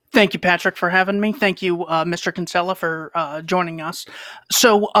Thank you, Patrick, for having me. Thank you, Mr. Kinsella, for joining us.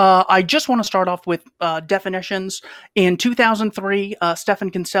 So, I just want to start off with definitions. In 2003,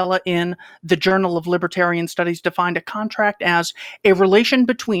 Stephen Kinsella in the Journal of Libertarian Studies defined a contract as a relation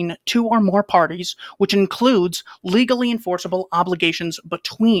between two or more parties, which includes legally enforceable obligations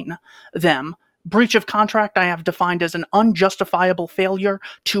between them. Breach of contract I have defined as an unjustifiable failure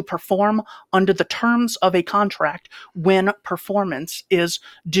to perform under the terms of a contract when performance is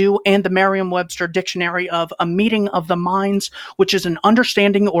due, and the Merriam-Webster Dictionary of a meeting of the minds, which is an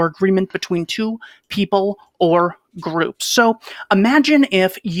understanding or agreement between two people or groups. So imagine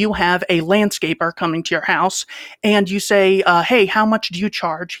if you have a landscaper coming to your house and you say, hey, how much do you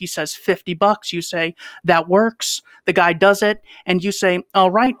charge? He says $50. You say, that works. The guy does it. And you say,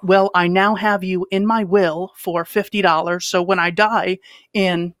 all right, well, I now have you in my will for $50. So when I die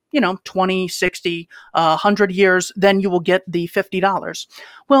in 20, 60, 100 years, then you will get the $50.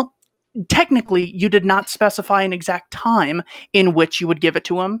 Well, technically, you did not specify an exact time in which you would give it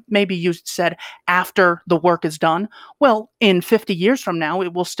to him. Maybe you said after the work is done. Well, in 50 years from now,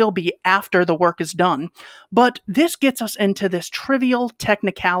 it will still be after the work is done. But this gets us into this trivial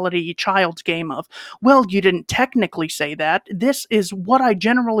technicality child's game of, well, you didn't technically say that. This is what I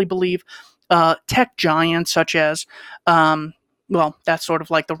generally believe tech giants such as, well, that's sort of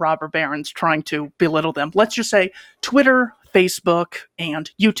like the robber barons trying to belittle them. Let's just say Twitter, Facebook,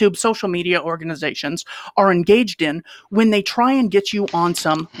 and YouTube social media organizations are engaged in when they try and get you on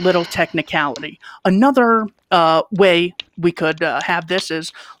some little technicality. Another way we could have this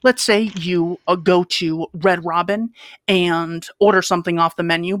is, let's say you go to Red Robin and order something off the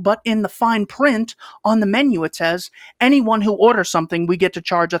menu, but in the fine print on the menu it says, anyone who orders something, we get to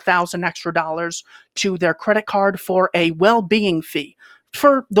charge $1,000 extra to their credit card for a well-being fee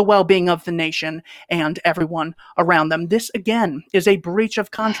for the well-being of the nation and everyone around them. This, again, is a breach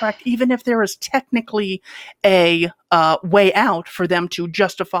of contract, even if there is technically a way out for them to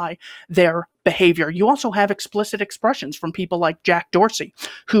justify their behavior. You also have explicit expressions from people like Jack Dorsey,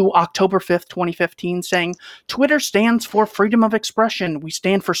 who October 5th, 2015, saying, Twitter stands for freedom of expression. We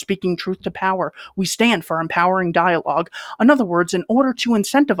stand for speaking truth to power. We stand for empowering dialogue. In other words, in order to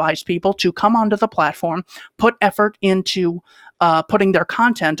incentivize people to come onto the platform, put effort into putting their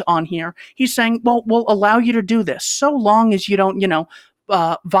content on here, he's saying, well, we'll allow you to do this so long as you don't,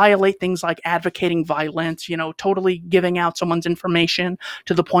 violate things like advocating violence, totally giving out someone's information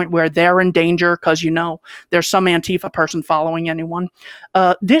to the point where they're in danger because, there's some Antifa person following anyone.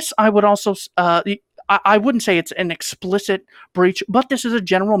 This, I would also, I wouldn't say it's an explicit breach, but this is a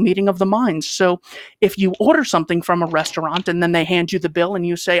general meeting of the minds. So if you order something from a restaurant and then they hand you the bill and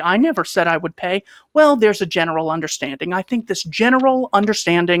you say, I never said I would pay, well, there's a general understanding. I think this general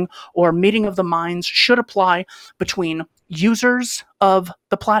understanding or meeting of the minds should apply between users of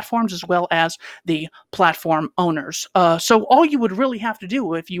the platforms as well as the platform owners. So all you would really have to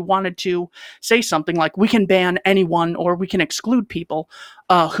do if you wanted to say something like, we can ban anyone or we can exclude people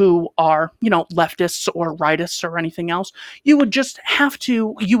who are, leftists or rightists or anything else, you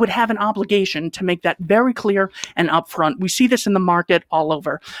would have an obligation to make that very clear and upfront. We see this in the market all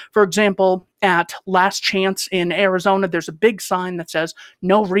over. For example, at Last Chance in Arizona, there's a big sign that says,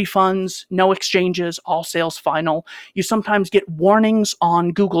 no refunds, no exchanges, all sales final. You sometimes get warnings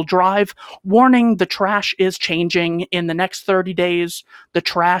on Google Drive, warning the trash is changing in the next 30 days. The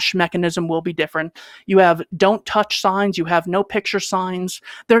trash mechanism will be different. You have don't touch signs, you have no picture signs.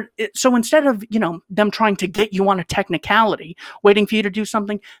 So instead of, them trying to get you on a technicality, waiting for you to do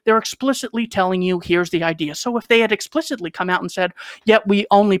something, they're explicitly telling you, here's the idea. So if they had explicitly come out and said, yep, we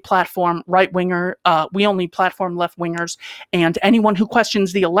only platform we only platform left-wingers, and anyone who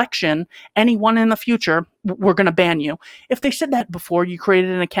questions the election, anyone in the future, we're going to ban you. If they said that before you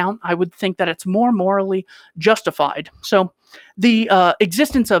created an account, I would think that it's more morally justified. So the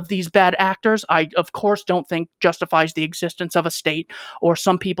existence of these bad actors, I, of course, don't think justifies the existence of a state or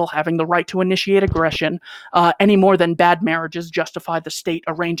some people having the right to initiate aggression any more than bad marriages justify the state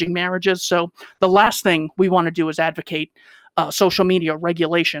arranging marriages. So the last thing we want to do is advocate social media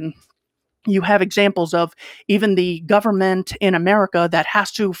regulation. You have examples of even the government in America that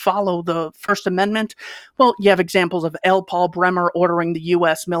has to follow the First Amendment. Well, you have examples of L. Paul Bremer ordering the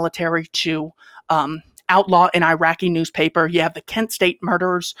U.S. military to outlaw an Iraqi newspaper. You have the Kent State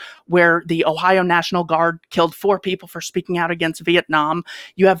murders, where the Ohio National Guard killed 4 people for speaking out against Vietnam.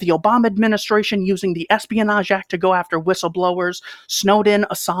 You have the Obama administration using the Espionage Act to go after whistleblowers: Snowden,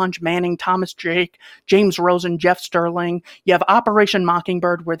 Assange, Manning, Thomas Drake, James Rosen, Jeff Sterling. You have Operation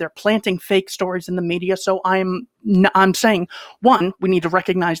Mockingbird, where they're planting fake stories in the media. So I'm saying, one, we need to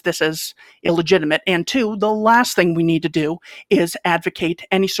recognize this as illegitimate, and two, the last thing we need to do is advocate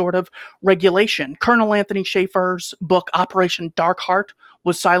any sort of regulation. Colonel Anthony Schaefer's book, Operation Dark Heart,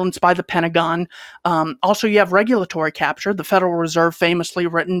 was silenced by the Pentagon. Also, you have regulatory capture, the Federal Reserve famously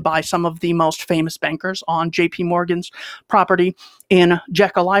written by some of the most famous bankers on J.P. Morgan's property in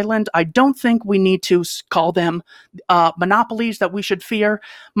Jekyll Island. I don't think we need to call them monopolies that we should fear.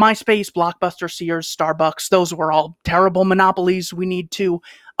 MySpace, Blockbuster, Sears, Starbucks, those were all terrible monopolies we need to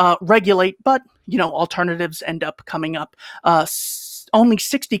regulate, but, alternatives end up coming up. Only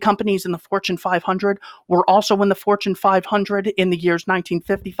 60 companies in the Fortune 500 were also in the Fortune 500 in the years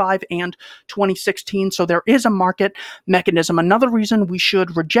 1955 and 2016. So there is a market mechanism. Another reason we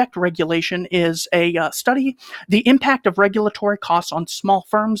should reject regulation is a study, The Impact of Regulatory Costs on Small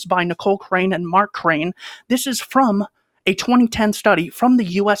Firms, by Nicole Crane and Mark Crane. This is from a 2010 study from the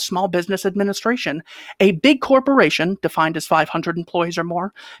U.S. Small Business Administration. A big corporation, defined as 500 employees or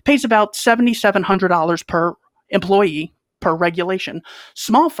more, pays about $7,700 per employee per regulation.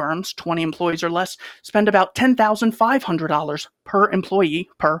 Small firms, 20 employees or less, spend about $10,500 per employee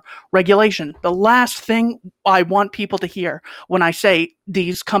per regulation. The last thing I want people to hear when I say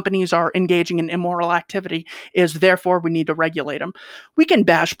these companies are engaging in immoral activity is, therefore, we need to regulate them. We can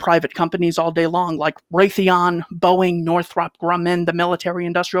bash private companies all day long, like Raytheon, Boeing, Northrop Grumman, the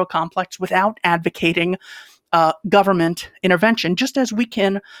military-industrial complex, without advocating government intervention, just as we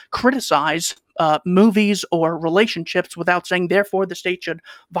can criticize movies or relationships without saying, therefore, the state should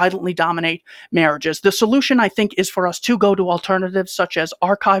violently dominate marriages. The solution, I think, is for us to go to alternatives such as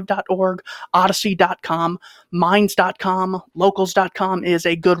archive.org, odyssey.com, minds.com, locals.com is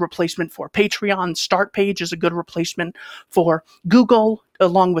a good replacement for Patreon. Startpage is a good replacement for Google,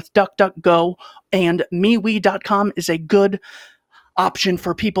 along with DuckDuckGo, and MeWe.com is a good option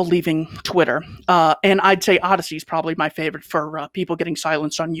for people leaving Twitter. And I'd say Odyssey is probably my favorite for people getting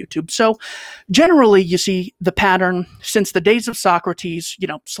silenced on YouTube. So generally, you see the pattern. Since the days of Socrates,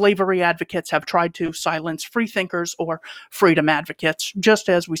 slavery advocates have tried to silence free thinkers or freedom advocates, just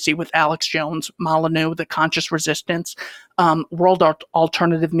as we see with Alex Jones, Molyneux, the Conscious Resistance, World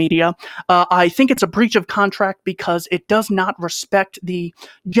Alternative Media. I think it's a breach of contract because it does not respect the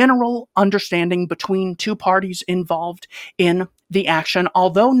general understanding between two parties involved in the action,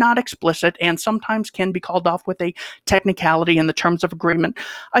 although not explicit, and sometimes can be called off with a technicality in the terms of agreement.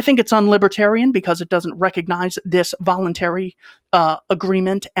 I think it's unlibertarian because it doesn't recognize this voluntary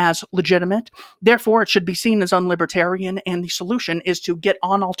agreement as legitimate. Therefore, it should be seen as unlibertarian, and the solution is to get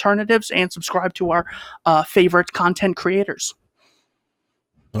on alternatives and subscribe to our favorite content creators.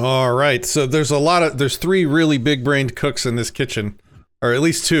 All right. So there's 3 really big-brained cooks in this kitchen, or at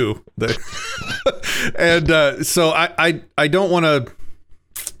least 2. And so I don't want to.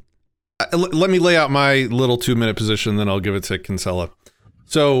 Let me lay out my little 2-minute position, then I'll give it to Kinsella.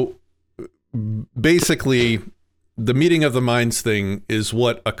 So basically, the meeting of the minds thing is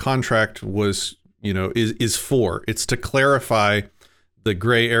what a contract was, is for. It's to clarify the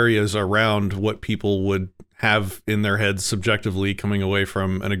gray areas around what people would have in their heads subjectively coming away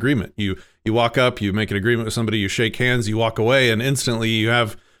from an agreement. You walk up, you make an agreement with somebody, you shake hands, you walk away, and instantly you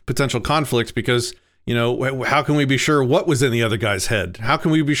have potential conflicts because, how can we be sure what was in the other guy's head? How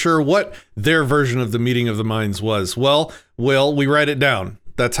can we be sure what their version of the meeting of the minds was? Well, we write it down.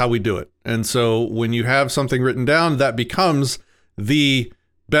 That's how we do it. And so when you have something written down, that becomes the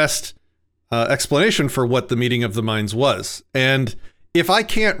best explanation for what the meeting of the minds was. And if I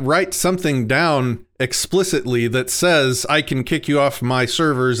can't write something down explicitly that says I can kick you off my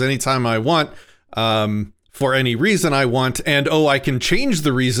servers anytime I want, for any reason I want, and I can change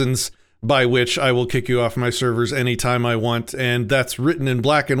the reasons by which I will kick you off my servers anytime I want, and that's written in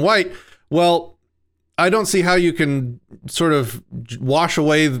black and white, well, I don't see how you can sort of wash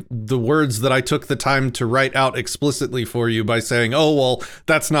away the words that I took the time to write out explicitly for you by saying,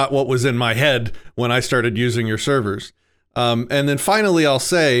 that's not what was in my head when I started using your servers. And then finally, I'll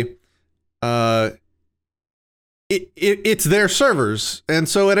say, it's their servers, and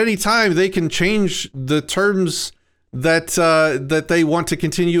so at any time they can change the terms that they want to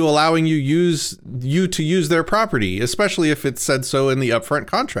continue allowing you to use their property, especially if it's said so in the upfront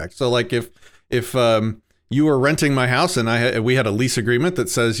contract. So, like if you were renting my house and we had a lease agreement that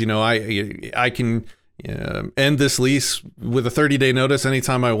says, I can end this lease with a 30-day notice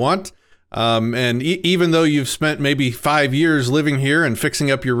anytime I want. And even though you've spent maybe 5 years living here and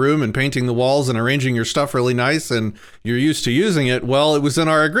fixing up your room and painting the walls and arranging your stuff really nice and you're used to using it, well, it was in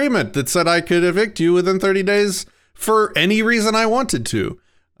our agreement that said I could evict you within 30 days for any reason I wanted to.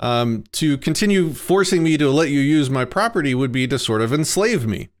 To continue forcing me to let you use my property would be to sort of enslave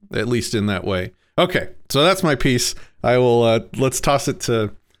me, at least in that way. Okay, so that's my piece. I will, let's toss it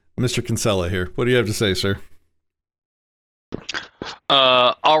to Mr. Kinsella here. What do you have to say, sir?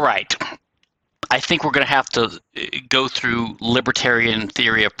 All right. I think we're going to have to go through libertarian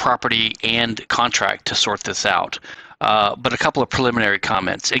theory of property and contract to sort this out. But a couple of preliminary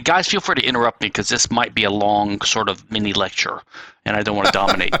comments. And guys, feel free to interrupt me because this might be a long sort of mini lecture, and I don't want to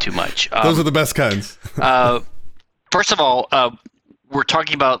dominate too much. Those are the best kinds. First of all, we're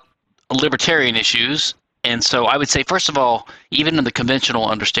talking about libertarian issues. And so I would say, first of all, even in the conventional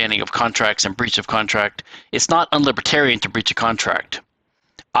understanding of contracts and breach of contract, it's not unlibertarian to breach a contract.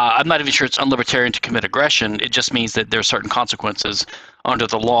 I'm not even sure it's unlibertarian to commit aggression. It just means that there are certain consequences under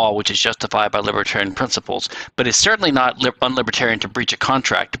the law, which is justified by libertarian principles. But it's certainly not unlibertarian to breach a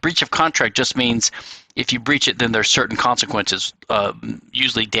contract. A breach of contract just means if you breach it, then there's certain consequences,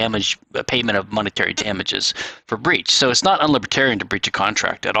 usually damage, payment of monetary damages for breach. So it's not unlibertarian to breach a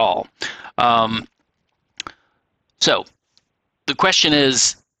contract at all. So the question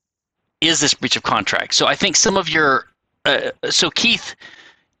is this breach of contract? So I think some of your so Keith,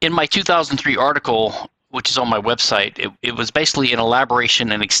 in my 2003 article, which is on my website, it was basically an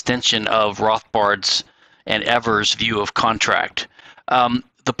elaboration and extension of Rothbard's and Evers' view of contract.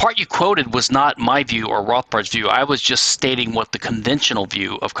 The part you quoted was not my view or Rothbard's view. I was just stating what the conventional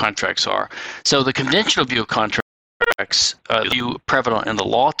view of contracts are. So the conventional view of contracts, the view prevalent in the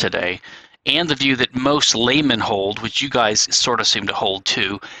law today, and the view that most laymen hold, which you guys sort of seem to hold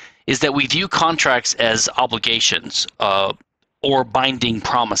too, is that we view contracts as obligations or binding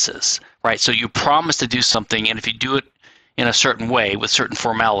promises, right? So you promise to do something, and if you do it in a certain way with certain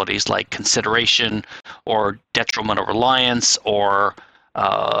formalities like consideration or detrimental reliance or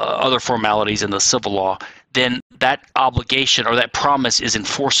other formalities in the civil law, then that obligation or that promise is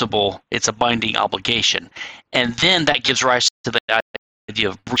enforceable. It's a binding obligation. And then that gives rise to the idea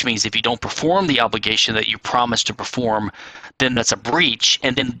of breach, means if you don't perform the obligation that you promised to perform, then that's a breach,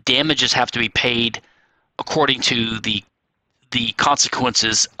 and then damages have to be paid according to the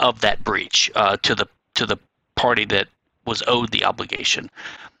consequences of that breach to the party that was owed the obligation.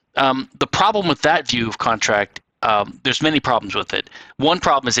 The problem with that view of contract, there's many problems with it. One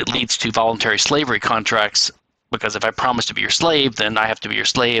problem is it leads to voluntary slavery contracts, because if I promise to be your slave, then I have to be your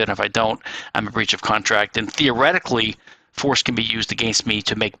slave, and if I don't, I'm a breach of contract. And theoretically, force can be used against me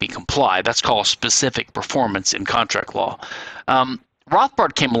to make me comply. That's called specific performance in contract law.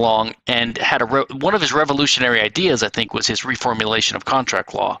 Rothbard came along and had one of his revolutionary ideas, I think, was his reformulation of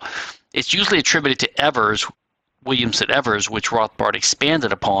contract law. It's usually attributed to Evers, Williamson Evers, which Rothbard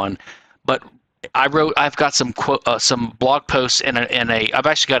expanded upon. But I've got some blog posts and I've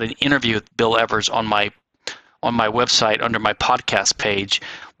actually got an interview with Bill Evers on my website under my podcast page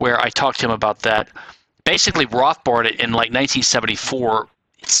where I talked to him about that. Basically, Rothbard in like 1974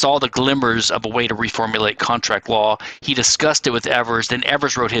 saw the glimmers of a way to reformulate contract law. He discussed it with Evers. Then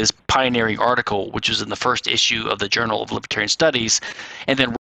Evers wrote his pioneering article, which was in the first issue of the Journal of Libertarian Studies. And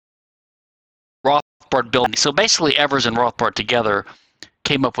then Rothbard built. So basically, Evers and Rothbard together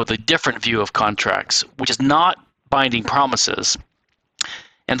came up with a different view of contracts, which is not binding promises.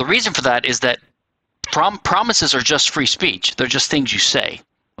 And the reason for that is that promises are just free speech. They're just things you say.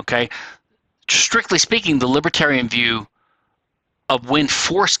 Okay? Strictly speaking, the libertarian view of when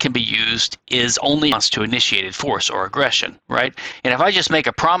force can be used is only to initiated force or aggression, right? And if I just make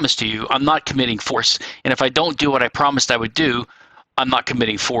a promise to you, I'm not committing force. And if I don't do what I promised I would do, I'm not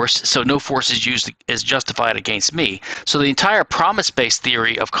committing force. So no force is used as justified against me. So the entire promise-based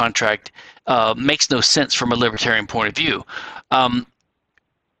theory of contract makes no sense from a libertarian point of view.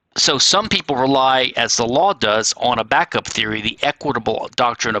 So some people rely, as the law does, on a backup theory, the equitable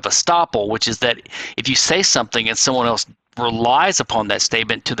doctrine of estoppel, which is that if you say something and someone else relies upon that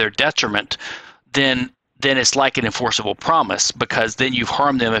statement to their detriment, then it's like an enforceable promise, because then you've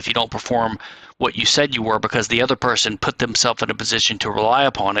harmed them if you don't perform what you said you were, because the other person put themselves in a position to rely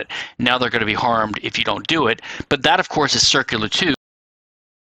upon it. Now they're going to be harmed if you don't do it. But that, of course, is circular too,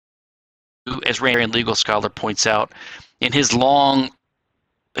 as Rand legal scholar points out in his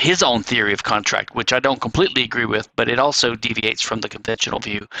own theory of contract, which I don't completely agree with, but it also deviates from the conventional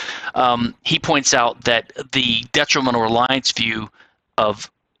view. He points out that the detrimental reliance view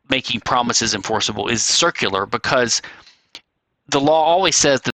of making promises enforceable is circular, because the law always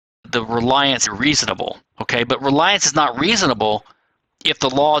says that the reliance is reasonable, okay? But reliance is not reasonable if the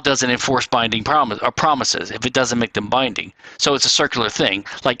law doesn't enforce binding promises, if it doesn't make them binding. So it's a circular thing.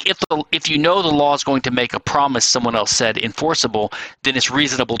 Like if you know the law is going to make a promise someone else said enforceable, then it's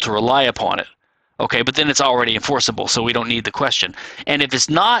reasonable to rely upon it. Okay, but then it's already enforceable, so we don't need the question. And if it's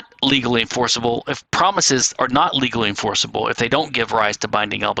not legally enforceable, if promises are not legally enforceable, if they don't give rise to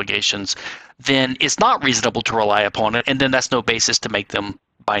binding obligations, then it's not reasonable to rely upon it, and then that's no basis to make them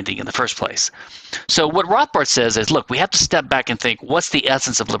binding in the first place. So what Rothbard says is, look, we have to step back and think, what's the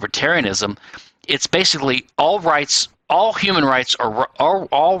essence of libertarianism? It's basically all human rights are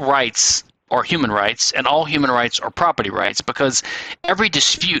human rights, and all human rights are property rights, because every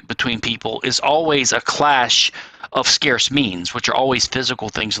dispute between people is always a clash of scarce means, which are always physical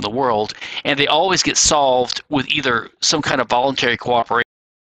things in the world, and they always get solved with either some kind of voluntary cooperation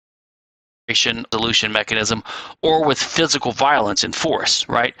solution mechanism or with physical violence and force,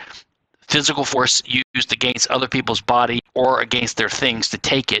 right? Physical force used against other people's body or against their things to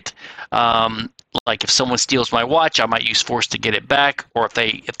take it. Like if someone steals my watch, I might use force to get it back, or if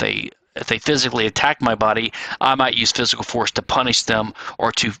they physically attack my body, I might use physical force to punish them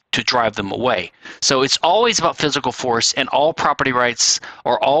or to drive them away. So it's always about physical force, and all property rights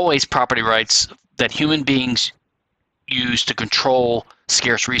are always property rights that human beings use to control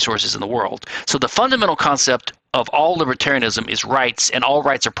scarce resources in the world. So the fundamental concept of all libertarianism is rights, and all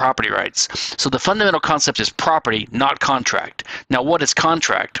rights are property rights. So the fundamental concept is property, not contract. Now, what is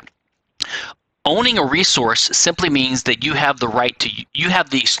contract? Owning a resource simply means that you have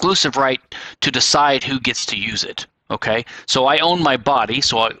the exclusive right to decide who gets to use it. Okay, so I own my body,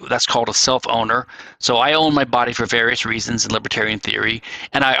 that's called a self-owner. So I own my body for various reasons in libertarian theory,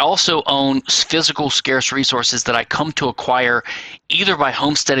 and I also own physical scarce resources that I come to acquire either by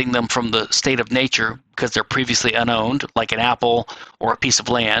homesteading them from the state of nature because they're previously unowned, like an apple or a piece of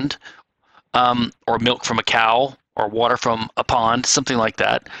land, or milk from a cow, or water from a pond, something like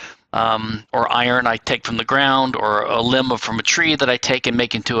that. Or iron I take from the ground, or a limb from a tree that I take and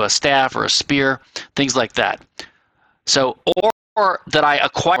make into a staff or a spear, things like that. So, or that I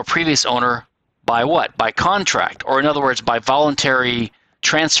acquire a previous owner by what? By contract, or in other words, by voluntary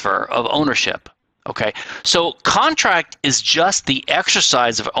transfer of ownership. Okay, so contract is just the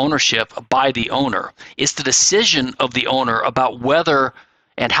exercise of ownership by the owner. It's the decision of the owner about whether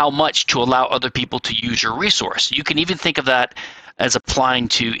and how much to allow other people to use your resource. You can even think of that as applying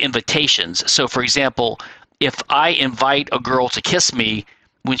to invitations. So for example, if I invite a girl to kiss me,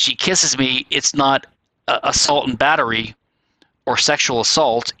 when she kisses me, it's not assault and battery or sexual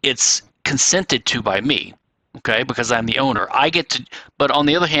assault, it's consented to by me, okay, because I'm the owner. I get to, but on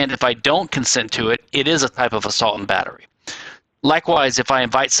the other hand, if I don't consent to it, it is a type of assault and battery. Likewise, if I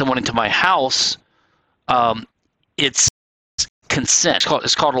invite someone into my house, it's consent.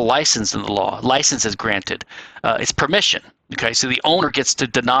 It's called a license in the law. License is granted. It's permission. Okay, so the owner gets to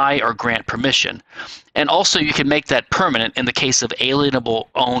deny or grant permission. And also you can make that permanent in the case of alienable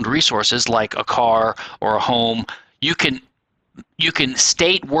owned resources like a car or a home. You can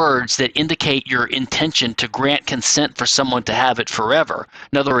state words that indicate your intention to grant consent for someone to have it forever.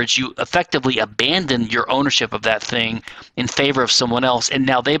 In other words, you effectively abandon your ownership of that thing in favor of someone else, and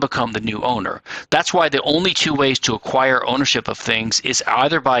now they become the new owner. That's why the only two ways to acquire ownership of things is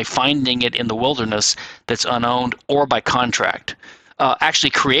either by finding it in the wilderness that's unowned or by contract. Actually,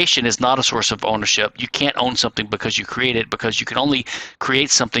 creation is not a source of ownership. You can't own something because you create it, because you can only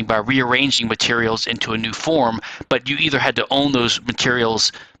create something by rearranging materials into a new form, but you either had to own those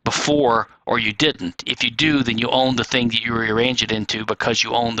materials before or you didn't. If you do, then you own the thing that you rearrange it into because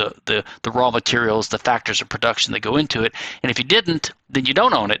you own the raw materials, the factors of production that go into it. And if you didn't, then you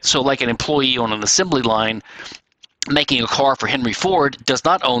don't own it. So like an employee on an assembly line making a car for Henry Ford does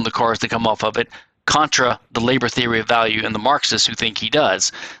not own the cars that come off of it, contra the labor theory of value and the Marxists who think he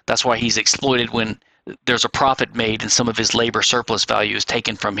does. That's why he's exploited when there's a profit made and some of his labor surplus value is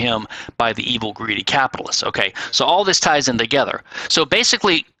taken from him by the evil, greedy capitalists. Okay, so all this ties in together. So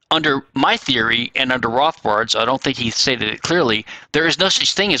basically, under my theory and under Rothbard's, I don't think he stated it clearly, there is no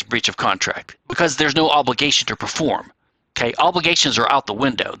such thing as breach of contract because there's no obligation to perform. Okay, obligations are out the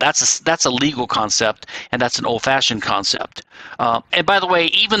window. That's a legal concept, and that's an old-fashioned concept. And by the way,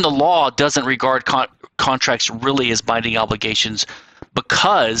 even the law doesn't regard contracts really as binding obligations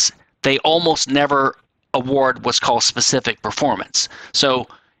because they almost never award what's called specific performance. So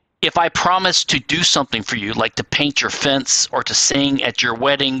if I promise to do something for you, like to paint your fence or to sing at your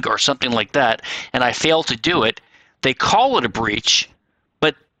wedding or something like that, and I fail to do it, they call it a breach,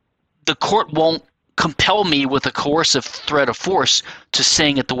 but the court won't compel me with a coercive threat of force to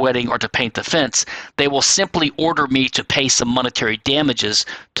sing at the wedding or to paint the fence. They will simply order me to pay some monetary damages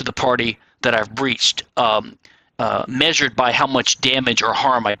to the party that I've breached measured by how much damage or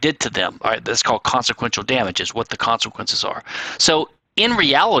harm I did to them. All right, that's called consequential damage, is what the consequences are. So in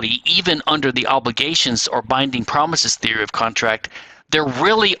reality, even under the obligations or binding promises theory of contract, they're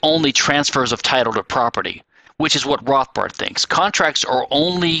really only transfers of title to property, which is what Rothbard thinks. Contracts are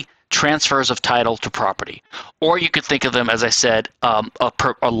only transfers of title to property. Or you could think of them, as I said,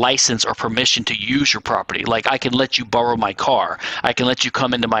 a license or permission to use your property. Like, I can let you borrow my car. I can let you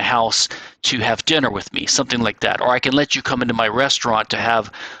come into my house to have dinner with me, something like that. Or I can let you come into my restaurant to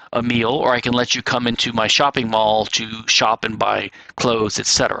have a meal, or I can let you come into my shopping mall to shop and buy clothes,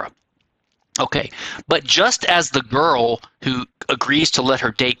 etc. Okay, but just as the girl who agrees to let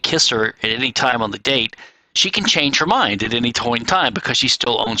her date kiss her at any time on the date, she can change her mind at any point in time because she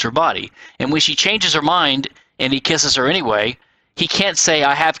still owns her body. And when she changes her mind and he kisses her anyway, he can't say,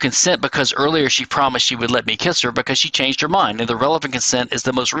 I have consent because earlier she promised she would let me kiss her, because she changed her mind. And the relevant consent is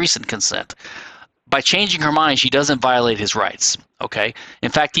the most recent consent. By changing her mind, she doesn't violate his rights. Okay?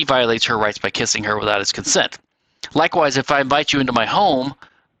 In fact, he violates her rights by kissing her without his consent. Likewise, if I invite you into my home,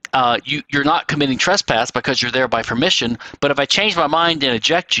 you're not committing trespass because you're there by permission. But if I change my mind and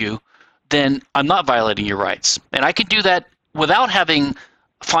eject you, then I'm not violating your rights. And I can do that without having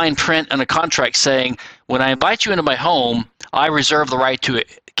fine print in a contract saying, when I invite you into my home, I reserve the right to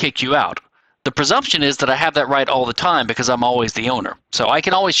kick you out. The presumption is that I have that right all the time because I'm always the owner. So I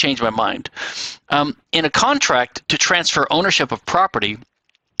can always change my mind. In a contract to transfer ownership of property,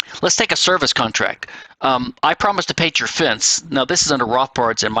 let's take a service contract. I promise to paint your fence. Now, this is under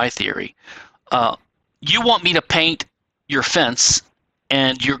Rothbard's and my theory. You want me to paint your fence,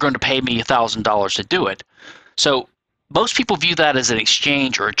 and you're going to pay me $1,000 to do it. So most people view that as an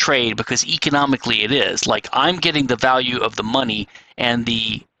exchange or a trade because economically it is. Like, I'm getting the value of the money, and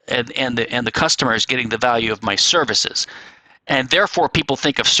the customer is getting the value of my services. And therefore, people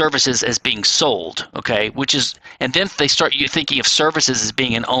think of services as being sold, okay? And then they start you thinking of services as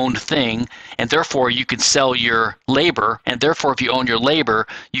being an owned thing, and therefore you can sell your labor, and therefore if you own your labor,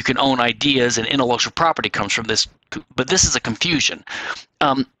 you can own ideas, and intellectual property comes from this. But this is a confusion.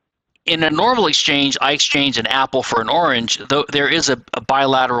 In a normal exchange, I exchange an apple for an orange, though there is a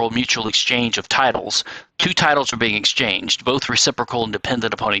bilateral mutual exchange of titles. Two titles are being exchanged, both reciprocal and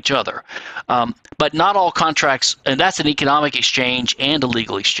dependent upon each other. But not all contracts, and that's an economic exchange and a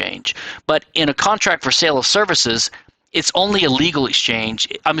legal exchange. But in a contract for sale of services, it's only a legal exchange.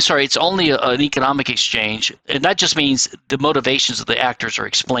 It's only an economic exchange, and that just means the motivations of the actors are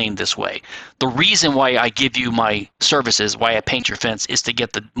explained this way. The reason why I give you my services, why I paint your fence, is to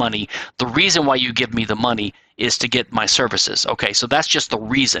get the money. The reason why you give me the money is to get my services. Okay, so that's just the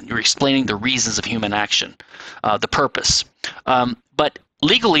reason. You're explaining the reasons of human action, the purpose. But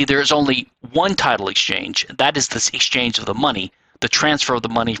legally, there is only one title exchange. That is the exchange of the money, the transfer of the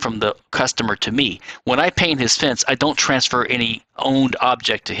money from the customer to me. When I paint his fence, I don't transfer any owned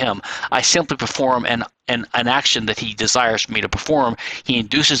object to him. I simply perform an action that he desires for me to perform. He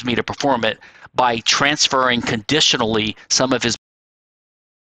induces me to perform it by transferring conditionally some of his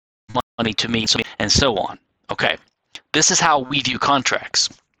money to me, and so on. Okay, this is how we view contracts.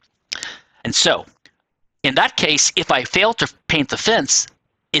 And so, in that case, if I fail to paint the fence,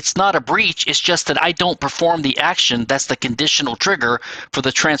 it's not a breach, it's just that I don't perform the action that's the conditional trigger for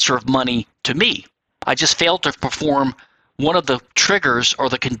the transfer of money to me. I just failed to perform one of the triggers or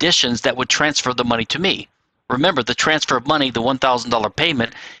the conditions that would transfer the money to me. Remember, the transfer of money, the $1,000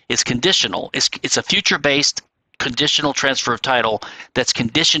 payment, is conditional. It's a future-based conditional transfer of title that's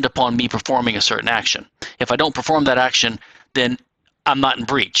conditioned upon me performing a certain action. If I don't perform that action, then I'm not in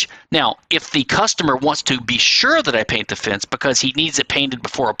breach. Now, if the customer wants to be sure that I paint the fence because he needs it painted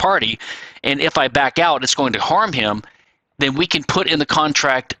before a party, and if I back out, it's going to harm him, then we can put in the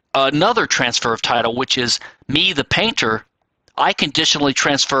contract another transfer of title, which is me, the painter. I conditionally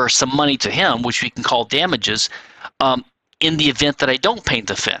transfer some money to him, which we can call damages, in the event that I don't paint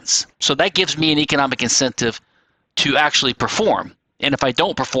the fence. So that gives me an economic incentive to actually perform. And if I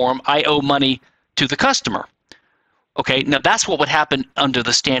don't perform, I owe money to the customer. Okay, now that's what would happen under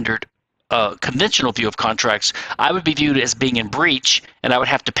the standard conventional view of contracts. I would be viewed as being in breach, and I would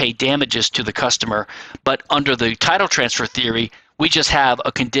have to pay damages to the customer. But under the title transfer theory, we just have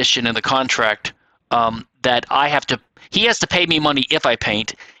a condition in the contract that he has to pay me money if I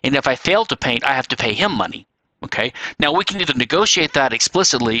paint, and if I fail to paint, I have to pay him money. Okay, now we can either negotiate that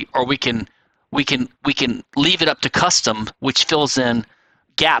explicitly, or we can leave it up to custom, which fills in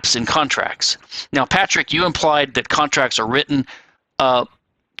gaps in contracts. Now, Patrick, you implied that contracts are written.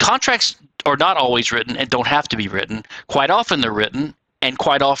 Contracts are not always written and don't have to be written. Quite often they're written, and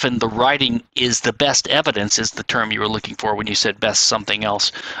quite often the writing is the best evidence, is the term you were looking for when you said best something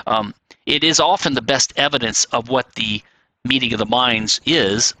else. it is often the best evidence of what the meeting of the minds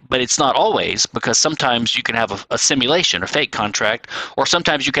is, but it's not always, because sometimes you can have a simulation, a fake contract, or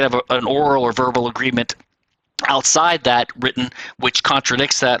sometimes you can have an oral or verbal agreement outside that written which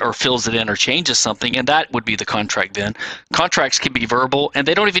contradicts that or fills it in or changes something, and that would be the contract then. Contracts can be verbal, and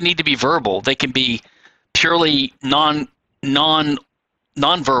they don't even need to be verbal. They can be purely non-verbal.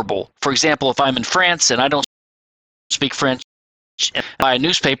 For example, if I'm in France and I don't speak French, and I buy a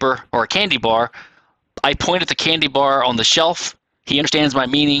newspaper or a candy bar, I point at the candy bar on the shelf. He understands my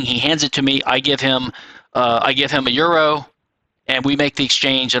meaning. He hands it to me. I give him €1, and we make the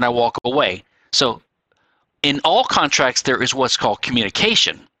exchange, and I walk away. So in all contracts, there is what's called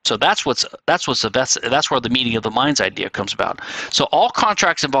communication. So that's where the meeting of the minds idea comes about. So all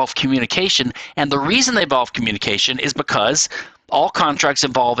contracts involve communication, and the reason they involve communication is because all contracts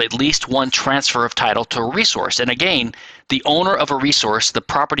involve at least one transfer of title to a resource. And again, the owner of a resource, the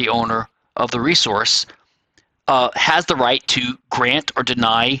property owner of the resource, has the right to grant or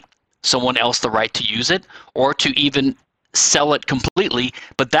deny someone else the right to use it, or to even sell it completely,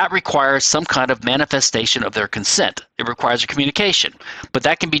 but that requires some kind of manifestation of their consent. It requires a communication, but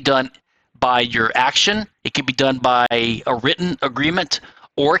that can be done by your action, it can be done by a written agreement,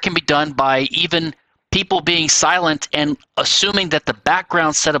 or it can be done by even people being silent and assuming that the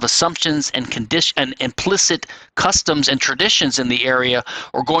background set of assumptions and implicit customs and traditions in the area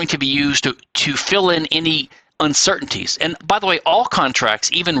are going to be used to fill in any uncertainties. And by the way, all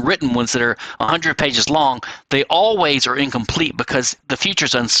contracts, even written ones that are 100 pages long, they always are incomplete because the future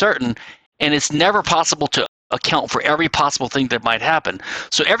is uncertain, and it's never possible to account for every possible thing that might happen.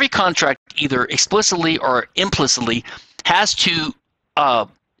 So every contract, either explicitly or implicitly, has to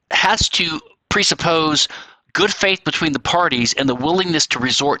presuppose good faith between the parties and the willingness to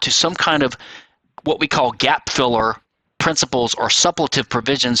resort to some kind of what we call gap filler principles or suppletive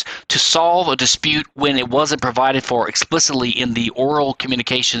provisions to solve a dispute when it wasn't provided for explicitly in the oral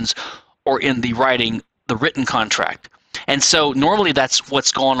communications or in the written contract. And so normally that's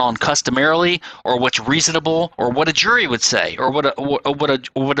what's going on customarily, or what's reasonable, or what a jury would say, or what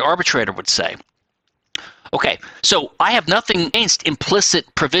an arbitrator would say. Okay, so I have nothing against implicit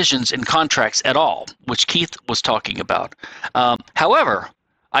provisions in contracts at all, which Keith was talking about. However,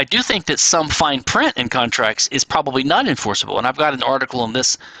 I do think that some fine print in contracts is probably not enforceable, and I've got an article on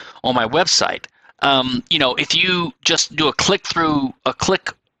this on my website. If you just do a click-through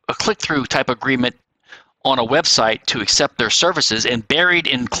type agreement on a website to accept their services, and buried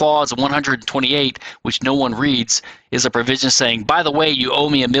in clause 128, which no one reads, is a provision saying, by the way, you owe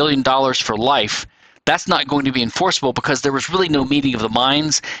me $1 million for life. That's not going to be enforceable because there was really no meeting of the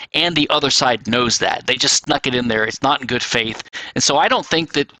minds, and the other side knows that. They just snuck it in there. It's not in good faith. And so I don't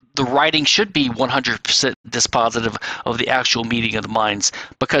think that the writing should be 100% dispositive of the actual meeting of the minds,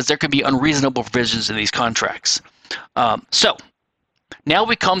 because there could be unreasonable provisions in these contracts. So now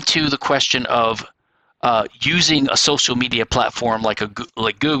we come to the question of using a social media platform like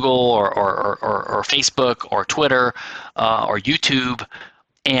Google or Facebook or Twitter or YouTube.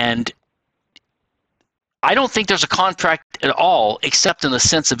 And I don't think there's a contract at all, except in the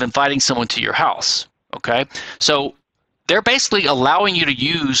sense of inviting someone to your house. Okay, so they're basically allowing you to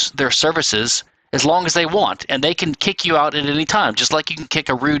use their services as long as they want, and they can kick you out at any time, just like you can kick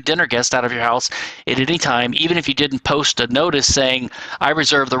a rude dinner guest out of your house at any time, even if you didn't post a notice saying, I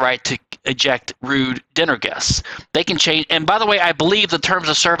reserve the right to eject rude dinner guests. They can change, and by the way, I believe the terms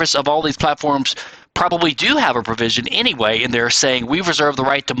of service of all these platforms probably do have a provision anyway in there saying we reserve the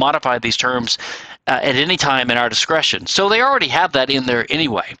right to modify these terms at any time in our discretion. So they already have that in there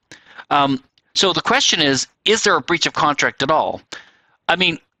anyway. So the question is there a breach of contract at all? I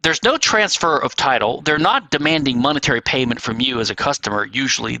mean, there's no transfer of title. They're not demanding monetary payment from you as a customer.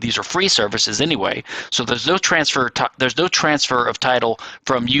 Usually these are free services anyway. So there's no transfer of title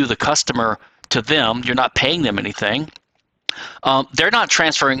from you, the customer, to them. You're not paying them anything. They're not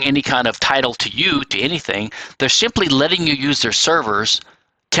transferring any kind of title to you to anything. They're simply letting you use their servers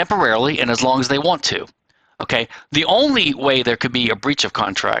temporarily and as long as they want to. Okay. The only way there could be a breach of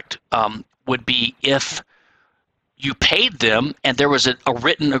contract would be if you paid them and there was a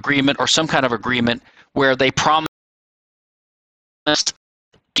written agreement or some kind of agreement where they promised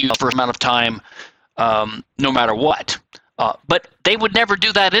you for an amount of time, no matter what. But they would never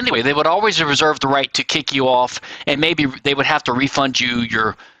do that anyway. They would always reserve the right to kick you off, and maybe they would have to refund you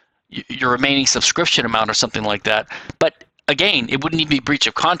your remaining subscription amount or something like that. But again, it wouldn't even be breach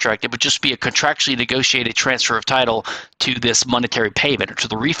of contract. It would just be a contractually negotiated transfer of title to this monetary payment, or to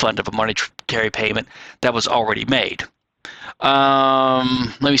the refund of a monetary payment that was already made.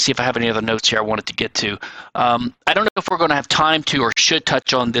 Let me see if I have any other notes here I wanted to get to. I don't know if we're going to have time to or should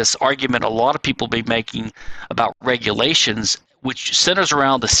touch on this argument a lot of people be making about regulations, which centers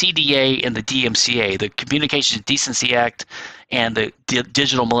around the CDA and the DMCA, the Communications Decency Act and the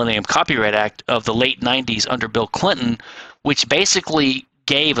Digital Millennium Copyright Act of the late 90s under Bill Clinton, which basically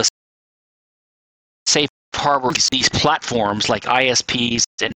gave a safe harbor to these platforms like ISPs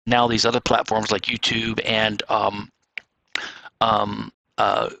and now these other platforms like YouTube and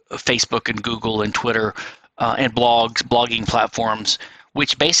Facebook and Google and Twitter and blogging platforms,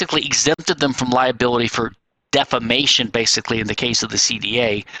 which basically exempted them from liability for defamation, basically in the case of the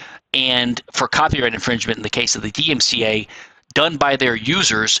CDA, and for copyright infringement in the case of the DMCA, done by their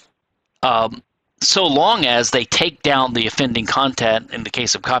users, so long as they take down the offending content in the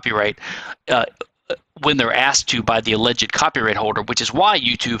case of copyright when they're asked to by the alleged copyright holder, which is why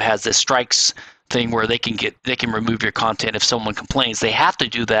YouTube has this strikes thing where they can remove your content if someone complains. They have to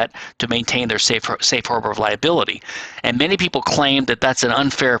do that to maintain their safe harbor of liability. And many people claim that that's an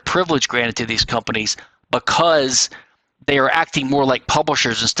unfair privilege granted to these companies because they are acting more like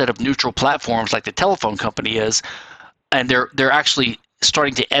publishers instead of neutral platforms like the telephone company is, and they're actually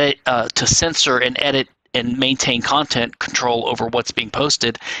starting to edit, to censor and edit and maintain content control over what's being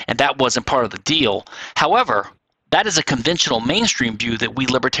posted, and that wasn't part of the deal. However, that is a conventional mainstream view that we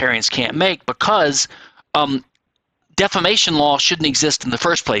libertarians can't make because defamation law shouldn't exist in the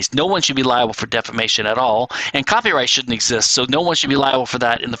first place. No one should be liable for defamation at all, and copyright shouldn't exist, so no one should be liable for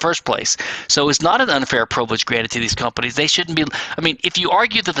that in the first place. So it's not an unfair privilege granted to these companies. They shouldn't be. I mean, if you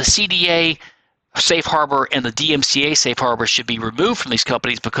argue that the CDA safe harbor and the DMCA safe harbor should be removed from these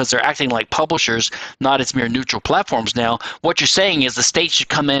companies because they're acting like publishers, not as mere neutral platforms now, what you're saying is the state should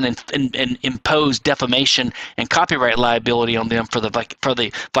come in and impose defamation and copyright liability on them for the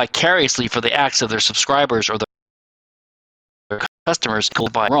vicariously for the acts of their subscribers or their customers.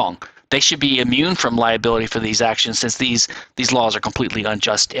 Wrong. They should be immune from liability for these actions since these laws are completely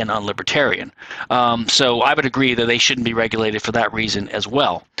unjust and unlibertarian. So I would agree that they shouldn't be regulated for that reason as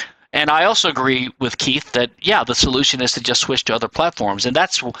well. And I also agree with Keith that, yeah, the solution is to just switch to other platforms. And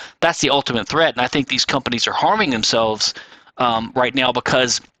that's the ultimate threat. And I think these companies are harming themselves right now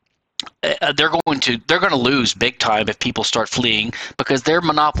because they're going to lose big time if people start fleeing because their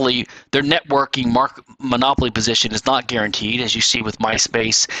networking monopoly position is not guaranteed, as you see with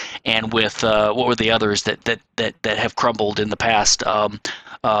MySpace and with what were the others that have crumbled in the past, and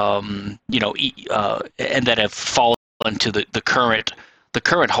that have fallen to the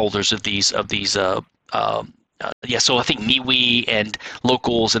current holders of these. So I think MeWe and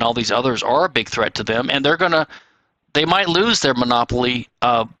Locals and all these others are a big threat to them, and they might lose their monopoly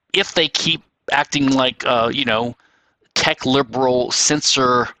if they keep acting like tech liberal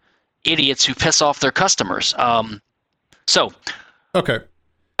censor idiots who piss off their customers. Okay.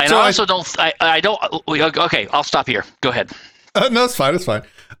 And so I don't. Okay, I'll stop here. Go ahead. No, it's fine. It's fine.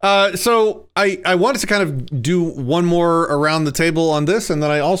 So I wanted to kind of do one more around the table on this, and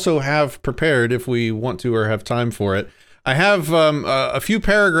then I also have prepared, if we want to or have time for it, I have a few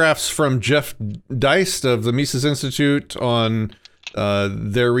paragraphs from Jeff Deist of the Mises Institute on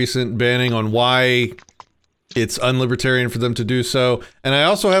their recent banning, on why it's unlibertarian for them to do so, and I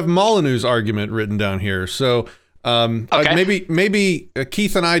also have Molyneux's argument written down here. So okay. Maybe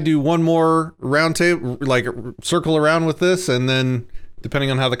Keith and I do one more round table, like circle around with this, and then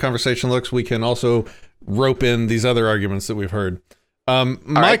depending on how the conversation looks, we can also rope in these other arguments that we've heard.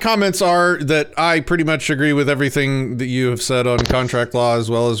 My comments are that I pretty much agree with everything that you have said on contract law,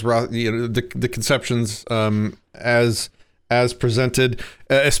 as well as the conceptions as presented.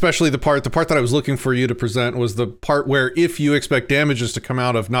 Especially the part that I was looking for you to present was the part where if you expect damages to come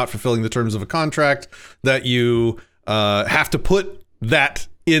out of not fulfilling the terms of a contract, that you have to put that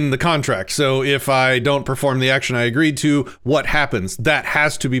in the contract. So if I don't perform the action I agreed to, what happens? That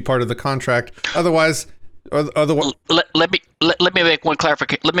has to be part of the contract. Otherwise. Let me make one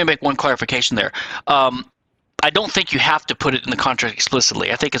clarification there. I don't think you have to put it in the contract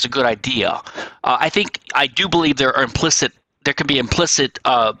explicitly. I think it's a good idea. I do believe there can be implicit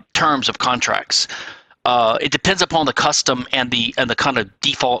terms of contracts. It depends upon the custom and the kind of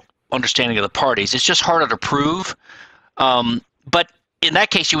default understanding of the parties. It's just harder to prove. But in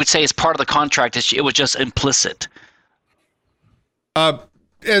that case, you would say as part of the contract, it was just implicit.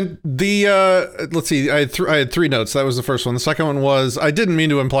 And the let's see, I had three notes. That was the first one. The second one was I didn't mean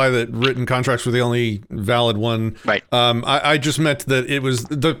to imply that written contracts were the only valid one. Right. I just meant that it was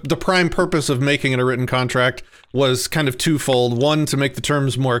the prime purpose of making it a written contract was kind of twofold. One, to make the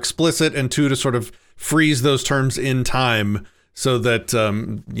terms more explicit, and two, to sort of freeze those terms in time so that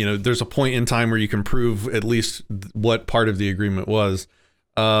there's a point in time where you can prove at least what part of the agreement was.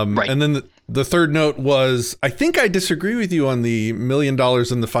 Right. And then the third note was, I think I disagree with you on the $1 million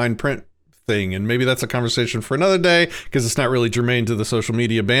in the fine print thing, and maybe that's a conversation for another day because it's not really germane to the social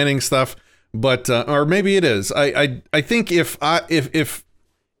media banning stuff. But or maybe it is. I think if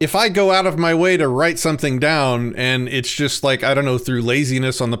I go out of my way to write something down and it's just like, I don't know, through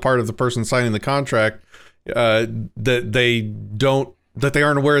laziness on the part of the person signing the contract, that they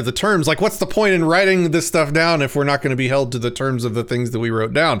aren't aware of the terms. Like, what's the point in writing this stuff down if we're not going to be held to the terms of the things that we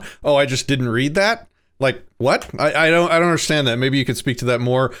wrote down? Oh, I just didn't read that? Like, what? I don't understand that. Maybe you could speak to that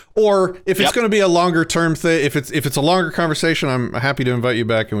more. Or if it's going to be a longer term thing, if it's a longer conversation, I'm happy to invite you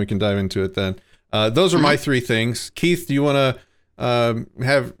back and we can dive into it then. Those are my three things. Keith, do you want to why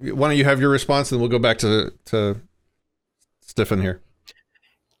don't you have your response and we'll go back to Stefan here.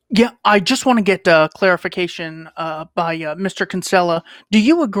 Yeah, I just want to get clarification by Mr. Kinsella. Do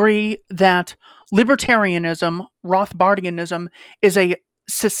you agree that libertarianism, Rothbardianism, is a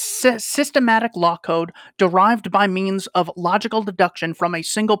systematic law code derived by means of logical deduction from a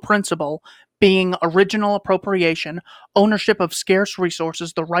single principle, being original appropriation, ownership of scarce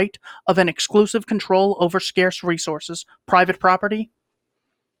resources, the right of an exclusive control over scarce resources, private property?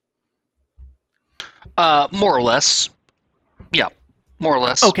 More or less. Yeah, more or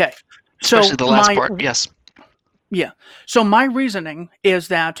less. Okay. Especially the last part, yes. Yeah. So my reasoning is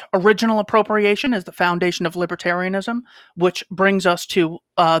that original appropriation is the foundation of libertarianism, which brings us to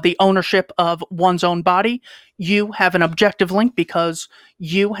the ownership of one's own body. You have an objective link because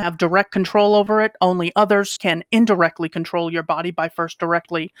you have direct control over it. Only others can indirectly control your body by first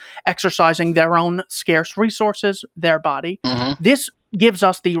directly exercising their own scarce resources, their body. Mm-hmm. This gives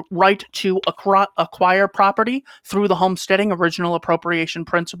us the right to acquire property through the homesteading original appropriation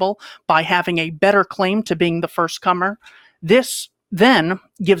principle by having a better claim to being the first comer. This then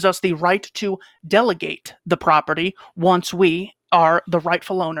gives us the right to delegate the property once we are the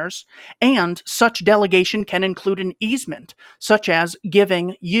rightful owners, and such delegation can include an easement, such as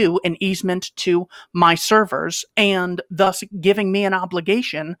giving you an easement to my servers, and thus giving me an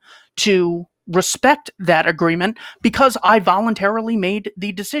obligation to respect that agreement because I voluntarily made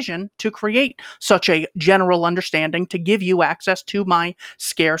the decision to create such a general understanding to give you access to my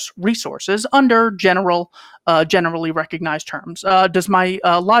scarce resources under generally recognized terms. Does my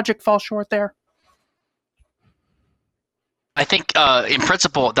logic fall short there? I think, in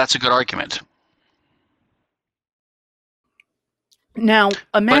principle, that's a good argument. Now,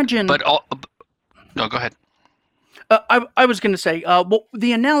 imagine... No, go ahead. I was going to say, well,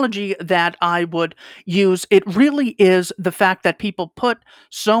 the analogy that I would use, it really is the fact that people put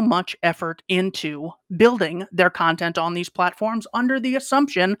so much effort into building their content on these platforms under the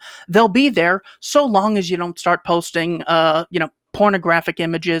assumption they'll be there so long as you don't start posting, pornographic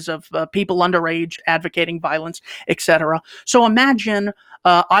images of people underage advocating violence, etc. So imagine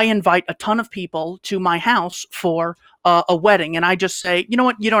I invite a ton of people to my house for a wedding, and I just say, you know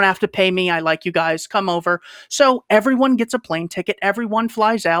what, you don't have to pay me, I like you guys, come over. So everyone gets a plane ticket, everyone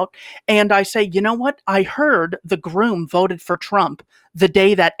flies out, and I say, you know what, I heard the groom voted for Trump the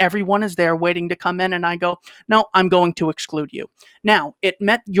day that everyone is there waiting to come in, and I go, no, I'm going to exclude you. Now, it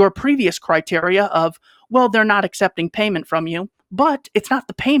met your previous criteria of, well, they're not accepting payment from you. But it's not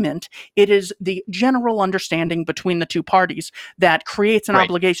the payment, it is the general understanding between the two parties that creates an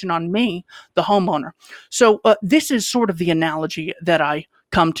obligation on me, the homeowner. So this is sort of the analogy that I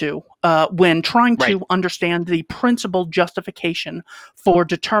come to when trying to understand the principled justification for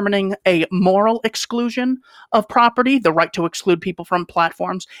determining a moral exclusion of property, the right to exclude people from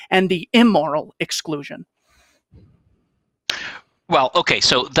platforms, and the immoral exclusion. Well, okay,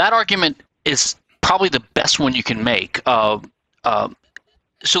 so that argument is probably the best one you can make.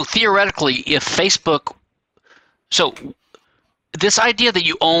 So theoretically, if Facebook, so this idea that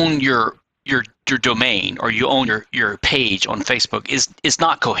you own your domain or you own your page on Facebook is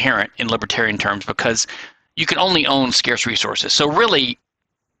not coherent in libertarian terms because you can only own scarce resources. So really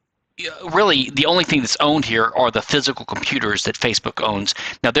the only thing that's owned here are the physical computers that Facebook owns.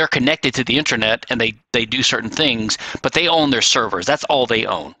 Now they're connected to the internet and they do certain things, but they own their servers. That's all they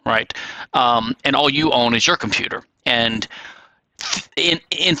own, right? And all you own is your computer. And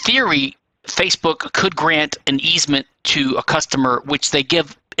in theory, Facebook could grant an easement to a customer, which they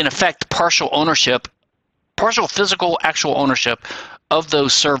give, in effect, partial physical, actual ownership of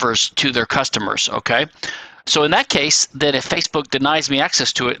those servers to their customers, okay? So in that case, that if Facebook denies me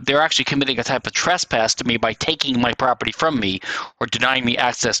access to it, they're actually committing a type of trespass to me by taking my property from me or denying me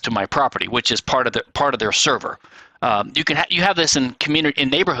access to my property, which is part of their server. You have this in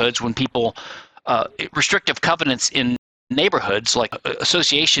neighborhoods when people restrictive covenants in neighborhoods, like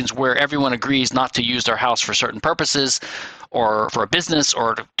associations where everyone agrees not to use their house for certain purposes or for a business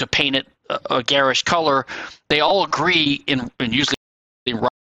or to paint it a garish color, they all agree in usually in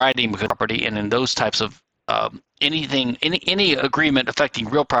writing property and in those types of any agreement affecting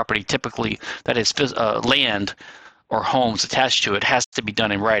real property, typically that is land or homes attached to it, has to be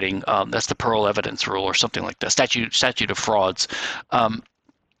done in writing. That's the Pearl evidence rule or something like that, statute of frauds.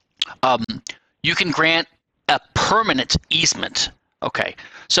 You can grant a permanent easement. Okay,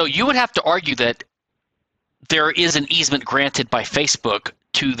 so you would have to argue that there is an easement granted by Facebook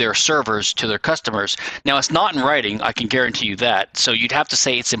to their servers, to their customers. Now, it's not in writing, I can guarantee you that. So you'd have to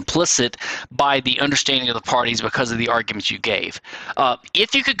say it's implicit by the understanding of the parties because of the arguments you gave.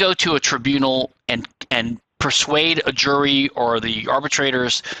 If you could go to a tribunal and persuade a jury or the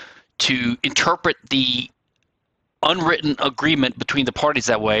arbitrators to interpret the unwritten agreement between the parties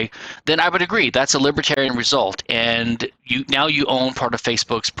that way, then I would agree that's a libertarian result, and now you own part of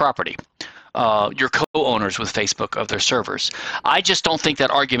Facebook's property. You're co-owners with Facebook of their servers. I just don't think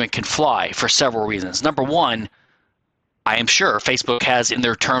that argument can fly for several reasons. Number one, I am sure Facebook has in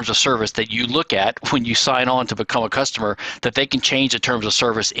their terms of service that you look at when you sign on to become a customer that they can change the terms of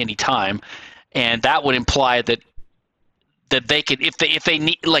service anytime, and that would imply that they could, if they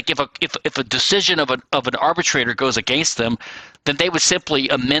need, like if a decision of an arbitrator goes against them, then they would simply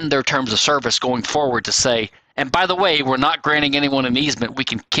amend their terms of service going forward to say, and by the way, we're not granting anyone an easement. We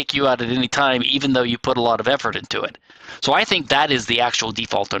can kick you out at any time, even though you put a lot of effort into it. So I think that is the actual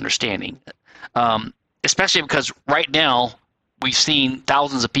default understanding, especially because right now we've seen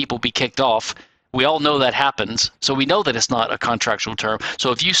thousands of people be kicked off. We all know that happens, so we know that it's not a contractual term.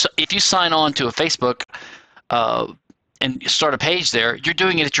 So if you sign on to a Facebook and start a page there, you're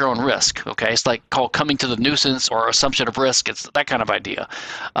doing it at your own risk. Okay, it's like called coming to the nuisance or assumption of risk. It's that kind of idea.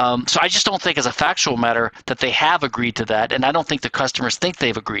 So I just don't think, as a factual matter, that they have agreed to that, and I don't think the customers think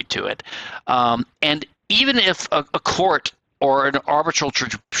they've agreed to it. And even if a court or an arbitral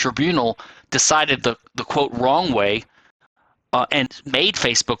tribunal decided the quote wrong way and made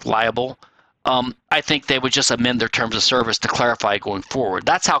Facebook liable, I think they would just amend their terms of service to clarify going forward.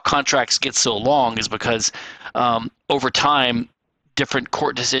 That's how contracts get so long, is because over time, different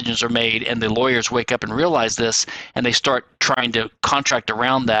court decisions are made and the lawyers wake up and realize this, and they start trying to contract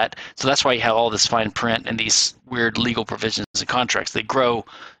around that. So that's why you have all this fine print and these weird legal provisions and contracts. They grow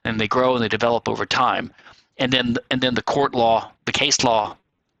and they develop over time. And then the court law, the case law,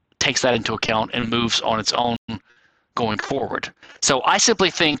 takes that into account and moves on its own going forward. So I simply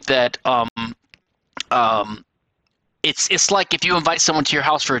think that it's like if you invite someone to your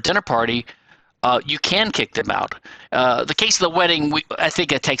house for a dinner party, you can kick them out. The case of the wedding, I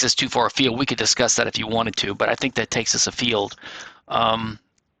think it takes us too far afield. We could discuss that if you wanted to, but I think that takes us afield.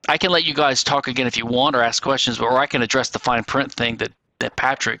 I can let you guys talk again if you want or ask questions, or I can address the fine print thing that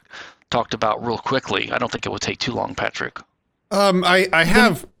Patrick talked about real quickly. I don't think it would take too long, Patrick. I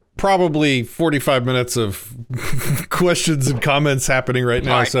have probably 45 minutes of questions and comments happening right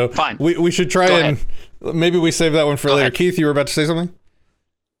now. All right, so fine. We should try and maybe we save that one for later. Ahead. Keith, you were about to say something?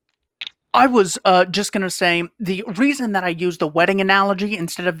 I was just going to say, the reason that I use the wedding analogy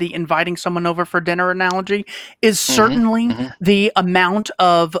instead of the inviting someone over for dinner analogy is certainly the amount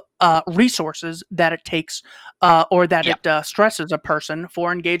of resources that it takes or that it stresses a person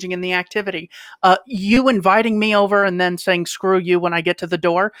for engaging in the activity. You inviting me over and then saying, screw you when I get to the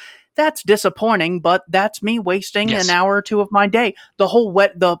door, that's disappointing, but that's me wasting an hour or two of my day.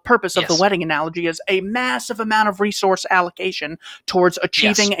 The purpose of the wedding analogy is a massive amount of resource allocation towards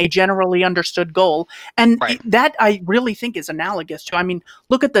achieving a generally understood goal. And that I really think is analogous to, I mean,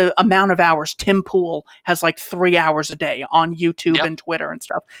 look at the amount of hours Tim Pool has, like 3 hours a day on YouTube and Twitter and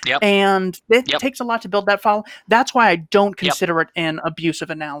stuff. And it takes a lot to build that follow. That's why I don't consider it an abusive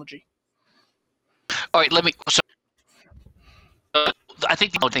analogy. All right, I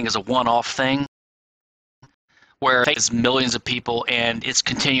think the other thing is a one-off thing where it's millions of people and it's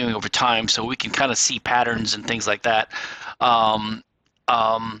continuing over time, so we can kind of see patterns and things like that. And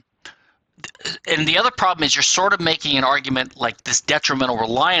the other problem is you're sort of making an argument like this detrimental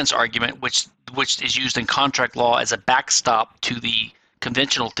reliance argument, which is used in contract law as a backstop to the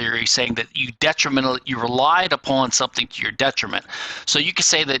conventional theory, saying that you relied upon something to your detriment. So you could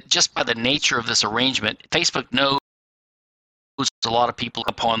say that just by the nature of this arrangement, Facebook knows a lot of people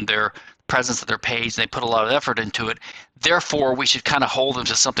upon their presence of their page, and they put a lot of effort into it. Therefore, we should kind of hold them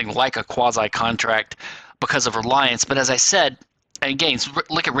to something like a quasi-contract because of reliance. But as I said, and again,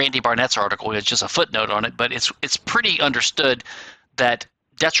 look at Randy Barnett's article. It's just a footnote on it, but it's pretty understood that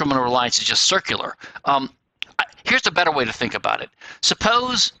detrimental reliance is just circular. Here's a better way to think about it.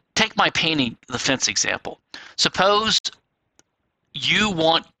 Suppose, take my painting the fence example. Suppose you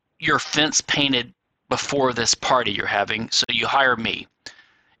want your fence painted before this party you're having, so you hire me.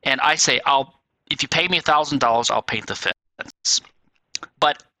 And I say, if you pay me $1,000, I'll paint the fence.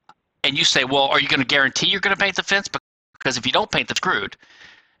 And you say, well, are you going to guarantee you're going to paint the fence? Because if you don't paint, it's screwed.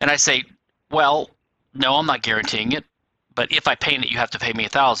 And I say, well, no, I'm not guaranteeing it. But if I paint it, you have to pay me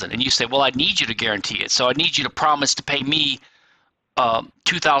 $1,000. And you say, well, I need you to guarantee it. So I need you to promise to pay me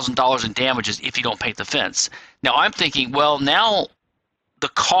 $2,000 in damages if you don't paint the fence. Now I'm thinking, well, now the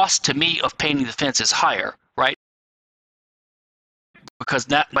cost to me of painting the fence is higher, right? Because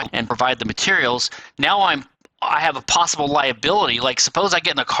that and provide the materials. Now I have a possible liability. Like suppose I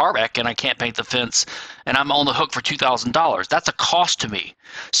get in a car wreck and I can't paint the fence and I'm on the hook for $2,000. That's a cost to me.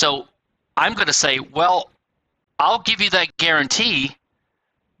 So I'm going to say, well, I'll give you that guarantee,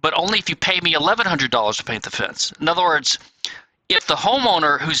 but only if you pay me $1,100 to paint the fence. In other words, if the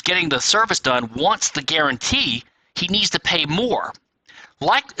homeowner who's getting the service done wants the guarantee, he needs to pay more.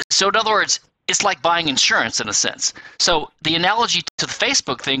 So in other words, it's like buying insurance in a sense. So the analogy to the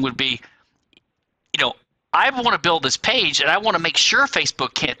Facebook thing would be, I want to build this page and I want to make sure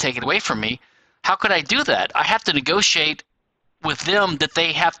Facebook can't take it away from me. How could I do that? I have to negotiate with them that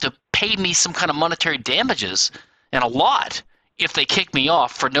they have to pay me some kind of monetary damages, and a lot, if they kick me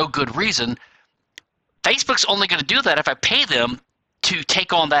off for no good reason. Facebook's only going to do that if I pay them to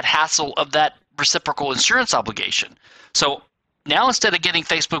take on that hassle of that reciprocal insurance obligation. So now instead of getting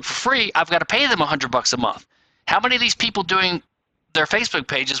Facebook for free, I've got to pay them $100 a month. How many of these people doing their Facebook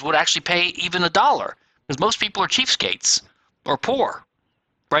pages would actually pay even $1? Because most people are cheapskates or poor,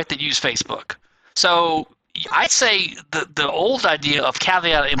 right, that use Facebook. So I'd say the old idea of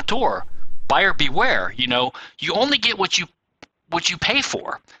caveat emptor, buyer beware. You only get what you pay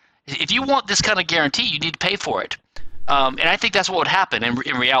for. If you want this kind of guarantee, you need to pay for it. And I think that's what would happen in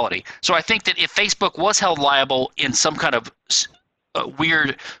reality. So I think that if Facebook was held liable in some kind of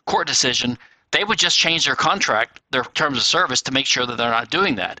weird court decision, they would just change their contract, their terms of service, to make sure that they're not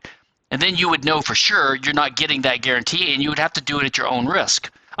doing that. And then you would know for sure you're not getting that guarantee, and you would have to do it at your own risk.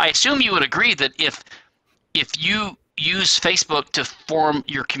 I assume you would agree that if you use Facebook to form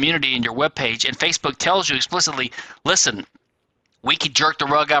your community and your webpage, and Facebook tells you explicitly, listen, we could jerk the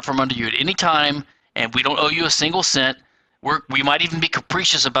rug out from under you at any time, and we don't owe you a single cent. We might even be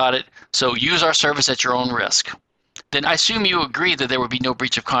capricious about it, so use our service at your own risk. Then I assume you agree that there would be no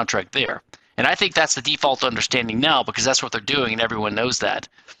breach of contract there. And I think that's the default understanding now, because that's what they're doing, and everyone knows that.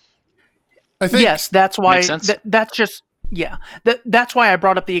 I think Yes, that's why. Makes sense? That's just That's why I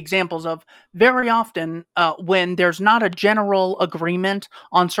brought up the examples of very often when there's not a general agreement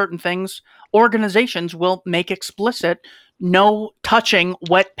on certain things, organizations will make explicit no touching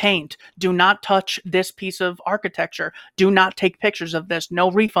wet paint. Do not touch this piece of architecture. Do not take pictures of this.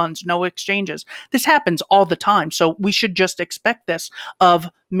 No refunds, no exchanges. This happens all the time. So we should just expect this of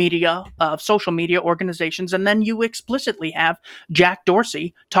media, of social media organizations. And then you explicitly have Jack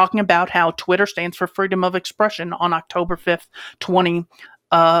Dorsey talking about how Twitter stands for freedom of expression on October 5th,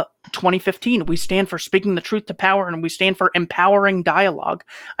 2015. We stand for speaking the truth to power, and we stand for empowering dialogue.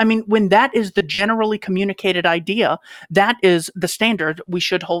 I mean, when that is the generally communicated idea, that is the standard we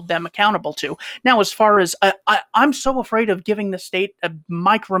should hold them accountable to. Now, as far as I'm so afraid of giving the state a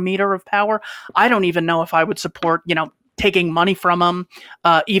micrometer of power, I don't even know if I would support, taking money from them,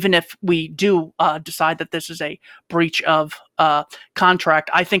 even if we do decide that this is a breach of contract.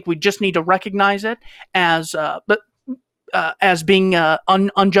 I think we just need to recognize it as being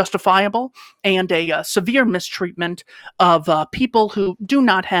unjustifiable and a severe mistreatment of people who do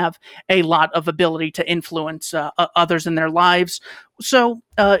not have a lot of ability to influence others in their lives. So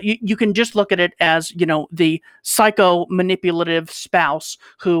you can just look at it as, the psycho-manipulative spouse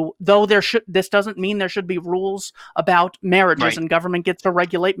who, though this doesn't mean there should be rules about marriages Right. and government gets to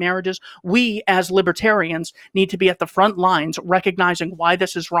regulate marriages. We as libertarians need to be at the front lines recognizing why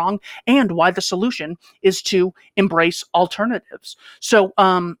this is wrong and why the solution is to embrace alternatives. So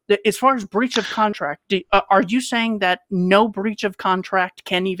as far as breach of contract, are you saying that no breach of contract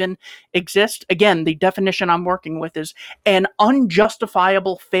can even exist? Again, the definition I'm working with is an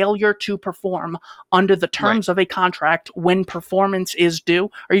unjustifiable failure to perform under the terms of a contract when performance is due.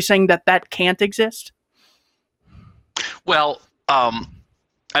 Are you saying that can't exist? Well,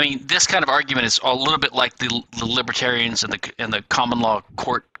 this kind of argument is a little bit like the libertarians and the common law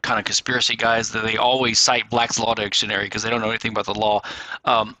court kind of conspiracy guys, that they always cite Black's Law Dictionary because they don't know anything about the law.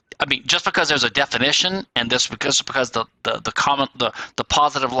 Just because there's a definition, and this because the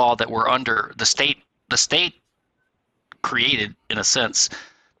positive law that we're under, the state created, in a sense,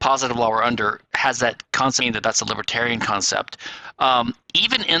 positive law we're under has that concept that's a libertarian concept.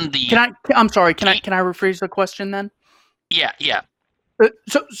 Even in the I'm sorry. Can I rephrase the question then? Yeah.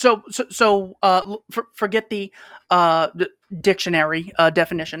 Forget the dictionary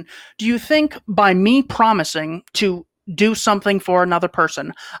definition. Do you think by me promising to do something for another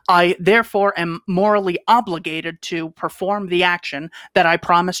person, I therefore am morally obligated to perform the action that I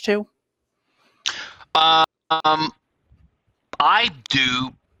promised to? Um, I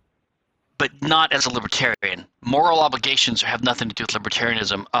do, but not as a libertarian. Moral obligations have nothing to do with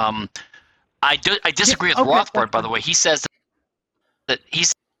libertarianism. I disagree with okay, Rothbard, by the way. He says that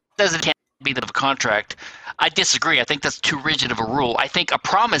it can't be that of a contract. I disagree. I think that's too rigid of a rule. I think a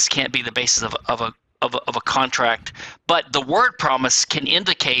promise can't be the basis of a contract, but the word promise can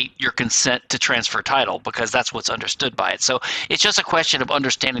indicate your consent to transfer title because that's what's understood by it. So it's just a question of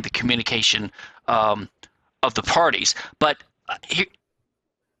understanding the communication of the parties. But here,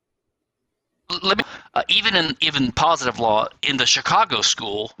 let me even positive law in the Chicago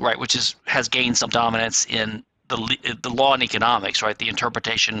school, right, which has gained some dominance in the law and economics, right, the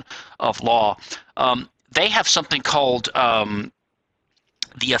interpretation of law. They have something called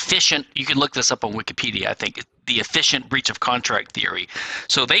the efficient. You can look this up on Wikipedia. I think the efficient breach of contract theory.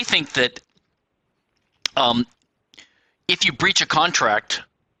 So they think that if you breach a contract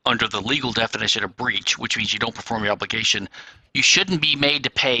under the legal definition of breach, which means you don't perform your obligation, you shouldn't be made to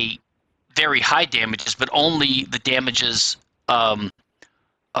pay very high damages, but only the damages that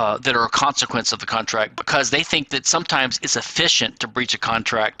are a consequence of the contract, because they think that sometimes it's efficient to breach a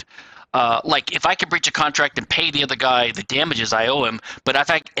contract. Like if I could breach a contract and pay the other guy the damages I owe him, but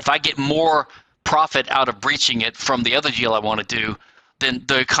if I get more profit out of breaching it from the other deal I want to do, then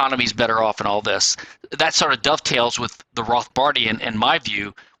the economy's better off in all this. That sort of dovetails with the Rothbardian and my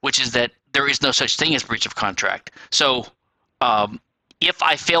view, which is that there is no such thing as breach of contract. So if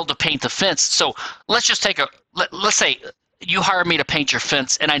I fail to paint the fence, so let's just let's say you hire me to paint your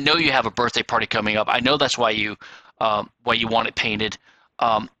fence, and I know you have a birthday party coming up. I know that's why you want it painted,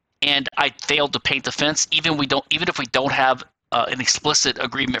 and I failed to paint the fence. Even if we don't have an explicit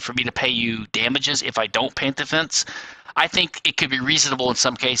agreement for me to pay you damages if I don't paint the fence, I think it could be reasonable in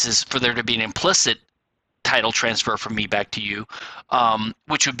some cases for there to be an implicit title transfer from me back to you,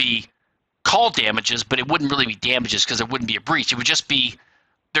 which would be called damages, but it wouldn't really be damages because it wouldn't be a breach. It would just be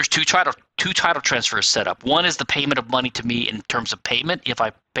there's two title transfers set up. One is the payment of money to me in terms of payment if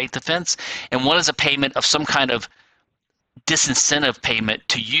I paint the fence, and one is a payment of some kind of disincentive payment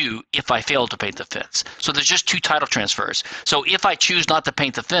to you if I fail to paint the fence. So there's just two title transfers. So if I choose not to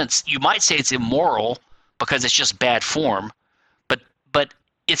paint the fence, you might say it's immoral because it's just bad form, but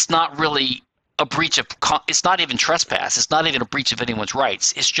it's not really a breach of it's not even trespass. It's not even a breach of anyone's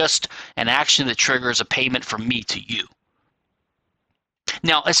rights. It's just an action that triggers a payment from me to you.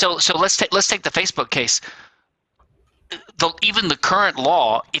 Now, so let's take the Facebook case. Even the current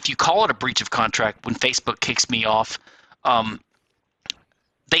law, if you call it a breach of contract when Facebook kicks me off,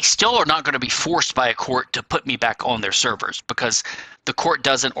 they still are not going to be forced by a court to put me back on their servers because the court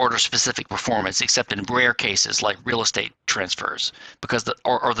doesn't order specific performance except in rare cases like real estate transfers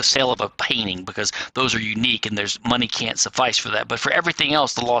or the sale of a painting, because those are unique and there's money can't suffice for that. But for everything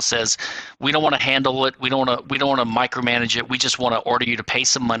else, the law says we don't want to handle it, we don't want to micromanage it, we just want to order you to pay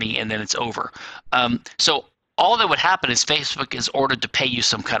some money and then it's over. So all that would happen is Facebook is ordered to pay you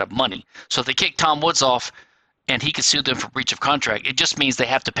some kind of money. So if they kick Tom Woods off and he could sue them for breach of contract, it just means they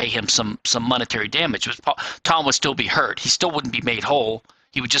have to pay him some monetary damage. Tom would still be hurt. He still wouldn't be made whole.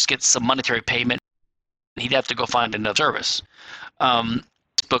 He would just get some monetary payment. He'd have to go find another service.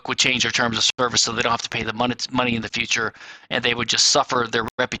 Facebook would change their terms of service so they don't have to pay the money in the future, and they would just suffer. Their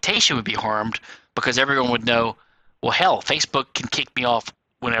reputation would be harmed because everyone would know, well, hell, Facebook can kick me off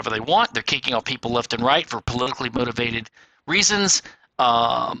whenever they want. They're kicking off people left and right for politically motivated reasons.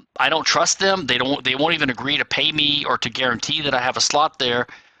 I don't trust them. They won't even agree to pay me or to guarantee that I have a slot there.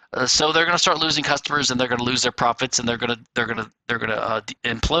 So they're going to start losing customers, and they're going to lose their profits, and they're going to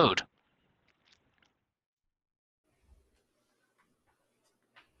implode.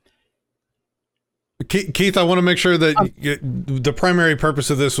 Keith, I want to make sure that the primary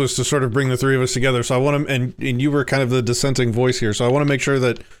purpose of this was to sort of bring the three of us together. So I want to, and you were kind of the dissenting voice here. So I want to make sure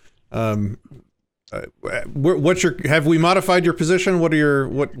that, have we modified your position?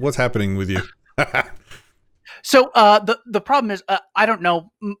 What's happening with you? So the problem is I don't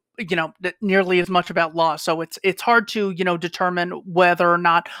know nearly as much about law, so it's hard to determine whether or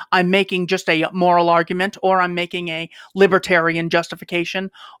not I'm making just a moral argument or I'm making a libertarian justification,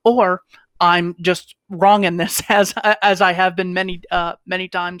 or I'm just wrong in this as I have been many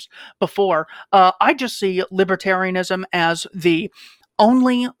times before. I just see libertarianism as the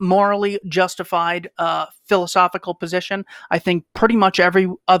only morally justified philosophical position. I think pretty much every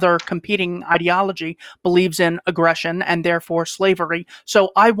other competing ideology believes in aggression and therefore slavery.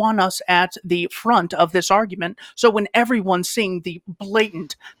 So I want us at the front of this argument. So when everyone's seeing the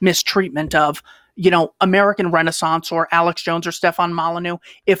blatant mistreatment of, American Renaissance or Alex Jones or Stefan Molyneux,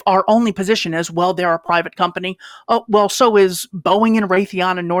 if our only position is, well, they're a private company, well, so is Boeing and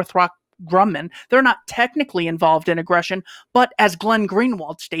Raytheon and Northrop Grumman. They're not technically involved in aggression, but as Glenn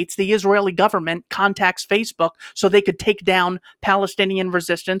Greenwald states, the Israeli government contacts Facebook so they could take down Palestinian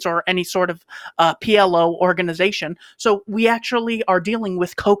resistance or any sort of PLO organization. So we actually are dealing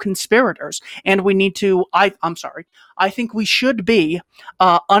with co-conspirators, and we need to, I'm sorry, I think we should be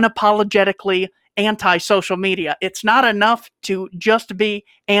unapologetically anti-social media. It's not enough to just be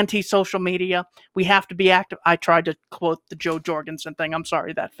anti-social media. We have to be active. I tried to quote the Joe Jorgensen thing. I'm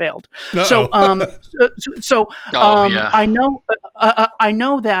sorry that failed. So, Yeah. I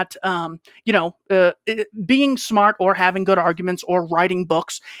know that being smart or having good arguments or writing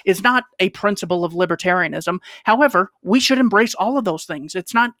books is not a principle of libertarianism. However, we should embrace all of those things.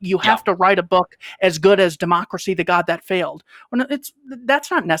 It's not you have to write a book as good as Democracy, the God That Failed.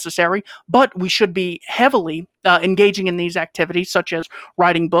 That's not necessary, but we should be heavily engaging in these activities, such as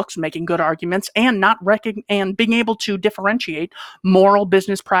writing books, making good arguments, and and being able to differentiate moral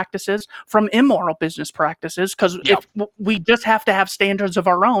business practices from immoral business practices. Because if we just have to have standards of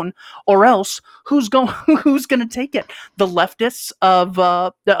our own, or else who's going to take it? The leftists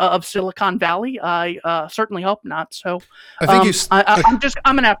of Silicon Valley? I certainly hope not. So I think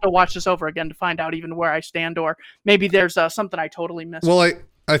I'm going to have to watch this over again to find out even where I stand, or maybe there's something I totally missed. Well,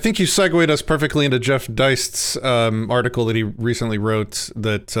 I think you segued us perfectly into Jeff Deist's article that he recently wrote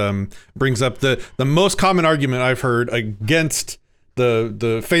that brings up the most common argument I've heard against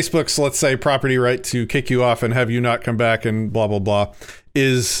the Facebook's, let's say, property right to kick you off and have you not come back and blah, blah, blah,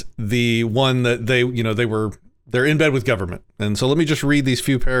 is the one that they're in bed with government. And so let me just read these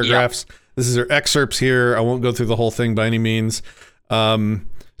few paragraphs. This is their excerpts here. I won't go through the whole thing by any means.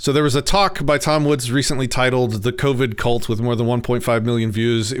 So there was a talk by Tom Woods recently titled The COVID Cult with more than 1.5 million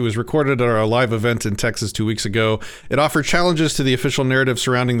views. It was recorded at our live event in Texas 2 weeks ago. It offered challenges to the official narrative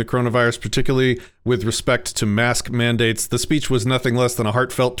surrounding the coronavirus, particularly with respect to mask mandates. The speech was nothing less than a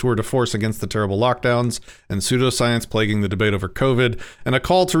heartfelt tour de force against the terrible lockdowns and pseudoscience plaguing the debate over COVID, and a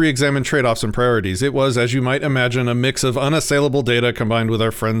call to re-examine trade-offs and priorities. It was, as you might imagine, a mix of unassailable data combined with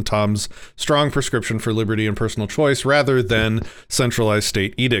our friend Tom's strong prescription for liberty and personal choice rather than centralized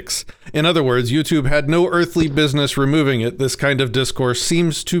state edicts. In other words, YouTube had no earthly business removing it. This kind of discourse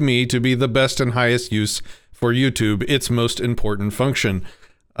seems to me to be the best and highest use for YouTube, its most important function.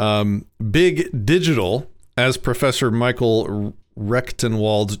 Big digital, as Professor Michael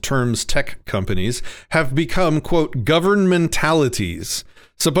Rechtenwald terms tech companies, have become, quote, governmentalities,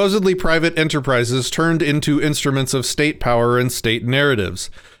 supposedly private enterprises turned into instruments of state power and state narratives.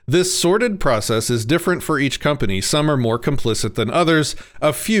 This sordid process is different for each company. Some are more complicit than others.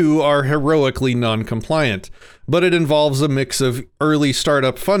 A few are heroically non-compliant. But it involves a mix of early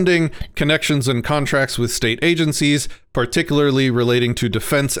startup funding, connections and contracts with state agencies, particularly relating to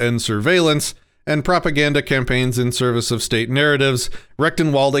defense and surveillance, and propaganda campaigns in service of state narratives.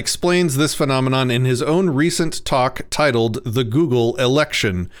 Rechtenwald explains this phenomenon in his own recent talk titled The Google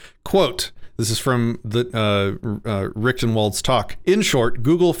Election. Quote, this is from the Rechtenwald's talk. In short,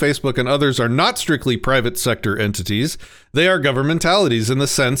 Google, Facebook, and others are not strictly private sector entities. They are governmentalities in the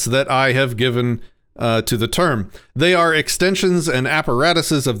sense that I have given to the term. They are extensions and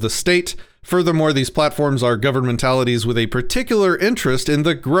apparatuses of the state. Furthermore, these platforms are governmentalities with a particular interest in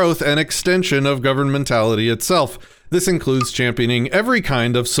the growth and extension of governmentality itself. This includes championing every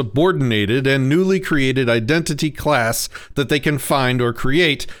kind of subordinated and newly created identity class that they can find or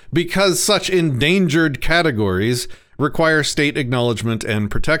create, because such endangered categories require state acknowledgement and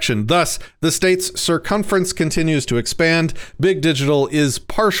protection. Thus, the state's circumference continues to expand. Big digital is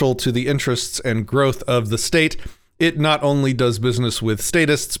partial to the interests and growth of the state. It not only does business with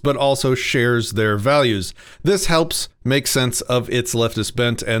statists, but also shares their values. This helps make sense of its leftist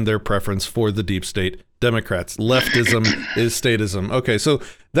bent and their preference for the deep state Democrats. Leftism is statism. Okay, so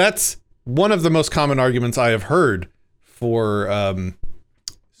that's one of the most common arguments I have heard for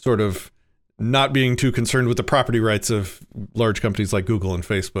sort of not being too concerned with the property rights of large companies like Google and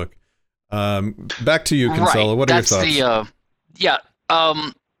Facebook. Back to you, Kinsella. Right. What are your thoughts?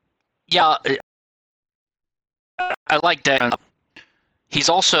 I like that. He's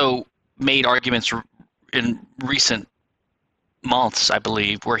also made arguments in recent months, I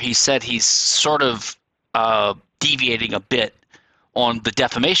believe, where he said he's sort of deviating a bit on the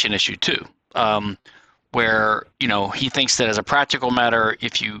defamation issue too. where he thinks that as a practical matter,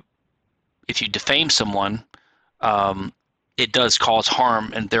 if you defame someone, it does cause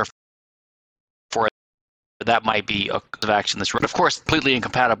harm, and therefore that might be a cause of action that's, of course, completely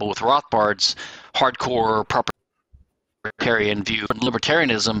incompatible with Rothbard's hardcore libertarian view.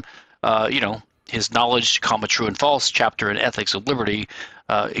 Libertarianism, his Knowledge, Comma, True and False chapter in Ethics of Liberty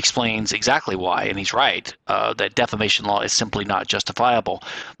explains exactly why, and he's right, that defamation law is simply not justifiable.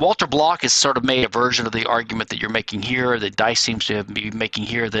 Walter Block has sort of made a version of the argument that you're making here, that Dice seems to be making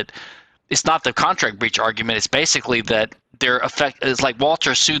here, that it's not the contract breach argument. It's basically that it's like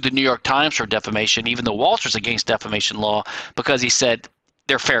Walter sued the New York Times for defamation, even though Walter's against defamation law, because he said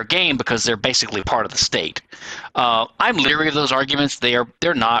they're fair game because they're basically part of the state. I'm leery of those arguments. They're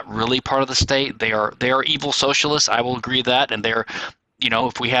not really part of the state. They are evil socialists. I will agree that, and they're,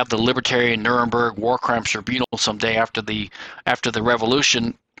 if we have the Libertarian Nuremberg War Crimes Tribunal someday after the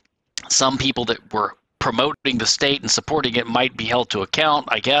revolution, some people that were promoting the state and supporting it might be held to account,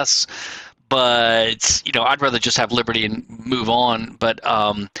 I guess. But, I'd rather just have liberty and move on. But,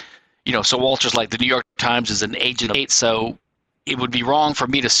 so Walter's like, the New York Times is an agent of the state, so it would be wrong for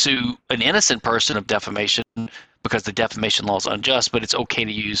me to sue an innocent person of defamation because the defamation law is unjust, but it's okay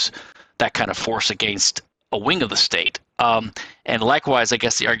to use that kind of force against a wing of the state. And likewise, I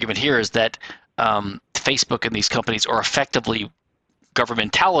guess the argument here is that Facebook and these companies are effectively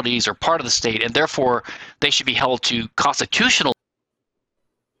governmentalities or part of the state, and therefore they should be held to constitutional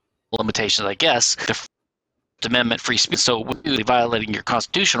limitations, I guess. The First Amendment, free speech, so violating your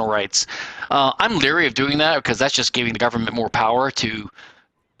constitutional rights. I'm leery of doing that because that's just giving the government more power to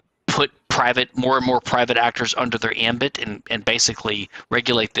put more and more private actors under their ambit and basically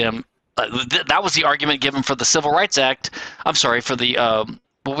regulate them. That was the argument given for the Civil Rights Act. I'm sorry, for the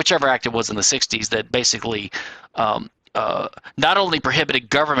whichever act it was in the 60s that basically not only prohibited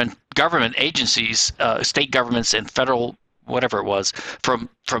government agencies, state governments and federal whatever it was, from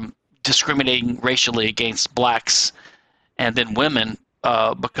discriminating racially against blacks and then women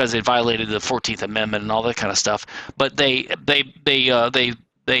because it violated the 14th Amendment and all that kind of stuff. But they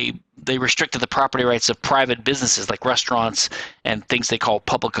restricted the property rights of private businesses like restaurants and things they call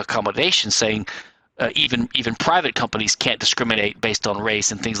public accommodations, saying even private companies can't discriminate based on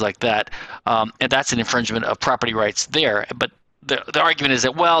race and things like that. And that's an infringement of property rights there. But the argument is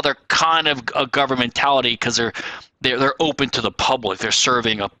that, well, they're kind of a governmentality because they're open to the public. They're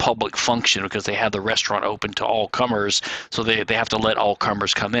serving a public function because they have the restaurant open to all comers, so they have to let all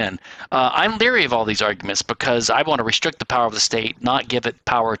comers come in. I'm leery of all these arguments because I want to restrict the power of the state, not give it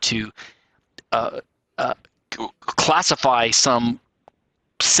power to classify some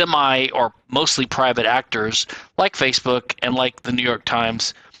semi or mostly private actors like Facebook and like the New York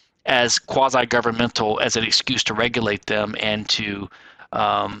Times as quasi-governmental as an excuse to regulate them and to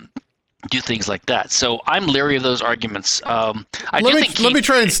do things like that. So I'm leery of those arguments. Let me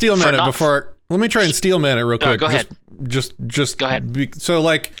try and steel man it real quick. Go ahead. Just go ahead. So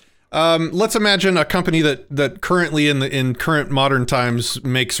let's imagine a company that currently in current modern times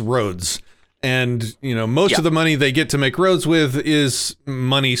makes roads. And, most of the money they get to make roads with is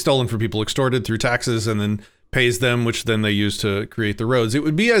money stolen from people, extorted through taxes, and then pays them, which then they use to create the roads. It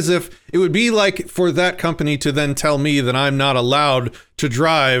would be like for that company to then tell me that I'm not allowed to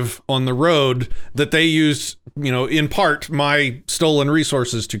drive on the road that they used, in part my stolen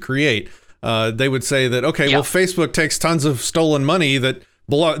resources to create. They would say that, okay, well, Facebook takes tons of stolen money that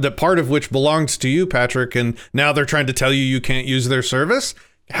part of which belongs to you, Patrick, and now they're trying to tell you can't use their service.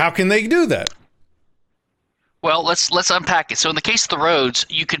 How can they do that? Well, let's unpack it. So in the case of the roads,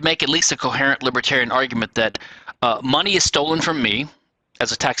 you could make at least a coherent libertarian argument that money is stolen from me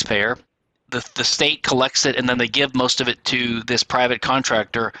as a taxpayer. The state collects it, and then they give most of it to this private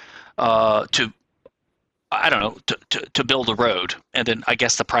contractor to build a road. And then I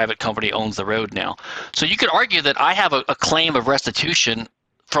guess the private company owns the road now. So you could argue that I have a claim of restitution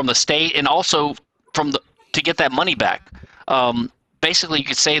from the state and also to get that money back. Basically, you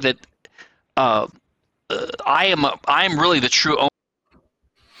could say that I am really the true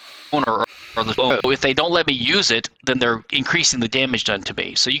owner. If they don't let me use it, then they're increasing the damage done to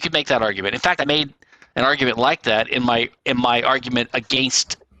me. So you could make that argument. In fact, I made an argument like that in my argument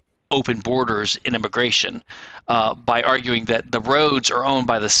against open borders in immigration by arguing that the roads are owned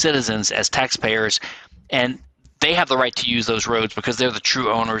by the citizens as taxpayers, and they have the right to use those roads because they're the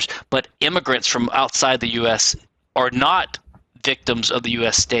true owners. But immigrants from outside the U.S. are not victims of the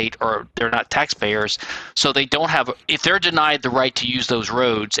U.S. state, or they're not taxpayers, so they don't have. If they're denied the right to use those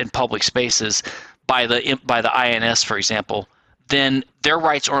roads and public spaces by the INS, for example, then their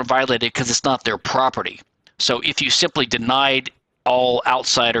rights aren't violated because it's not their property. So if you simply denied all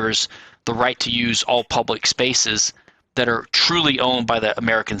outsiders the right to use all public spaces that are truly owned by the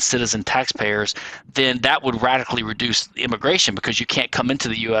American citizen taxpayers, then that would radically reduce immigration, because you can't come into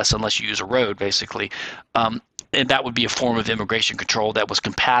the U.S. unless you use a road, basically. And that would be a form of immigration control that was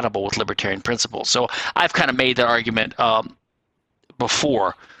compatible with libertarian principles. So I've kind of made that argument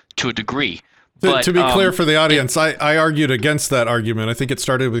before, to a degree. But, to be clear for the audience, I argued against that argument. I think it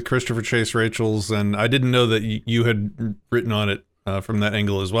started with Christopher Chase Rachels, and I didn't know that you had written on it from that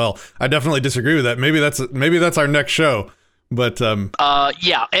angle as well. I definitely disagree with that. Maybe that's our next show. But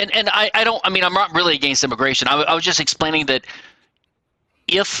yeah, and I don't. I mean, I'm not really against immigration. I was just explaining that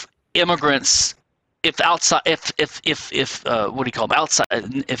if immigrants, if outside, if what do you call them, outside,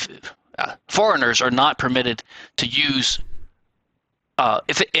 if foreigners are not permitted to use.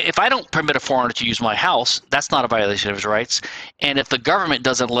 If I don't permit a foreigner to use my house, that's not a violation of his rights. And if the government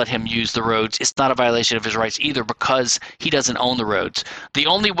doesn't let him use the roads, it's not a violation of his rights either, because he doesn't own the roads. The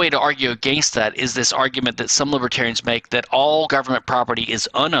only way to argue against that is this argument that some libertarians make, that all government property is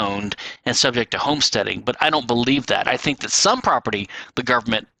unowned and subject to homesteading. But I don't believe that. I think that some property the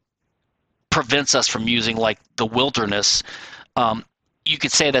government prevents us from using, like the wilderness. You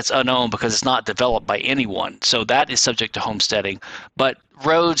could say that's unowned because it's not developed by anyone. So that is subject to homesteading. But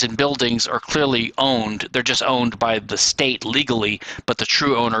roads and buildings are clearly owned. They're just owned by the state legally, but the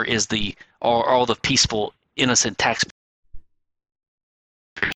true owner is all the peaceful, innocent taxpayers,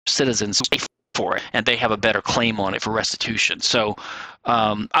 citizens who pay for it, and they have a better claim on it for restitution. So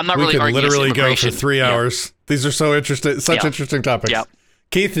I'm not really arguing against literally go for immigration. 3 hours. Yeah. These are so interesting, interesting topics. Yeah.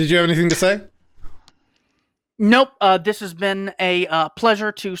 Keith, did you have anything to say? Nope. This has been a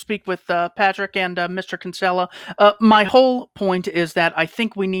pleasure to speak with Patrick and Mr. Kinsella. My whole point is that I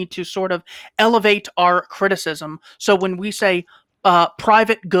think we need to sort of elevate our criticism. So when we say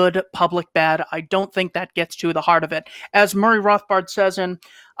private good, public bad, I don't think that gets to the heart of it. As Murray Rothbard says in,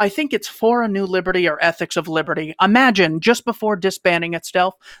 I think it's For a New Liberty or Ethics of Liberty. Imagine, just before disbanding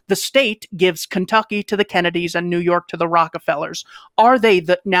itself, the state gives Kentucky to the Kennedys and New York to the Rockefellers. Are they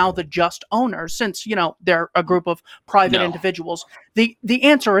now the just owners, since, they're a group of private individuals? The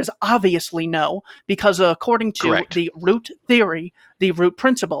answer is obviously no, because according to Correct. the root theory, the root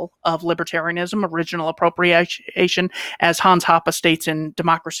principle of libertarianism, original appropriation, as Hans Hoppe states in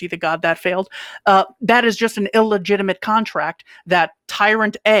Democracy, the God That Failed, that is just an illegitimate contract that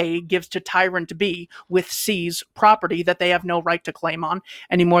Tyrant A gives to Tyrant B with C's property that they have no right to claim on,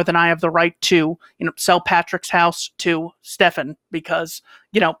 any more than I have the right to, sell Patrick's house to Stefan because,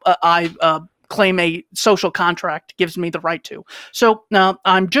 I claim a social contract gives me the right to. So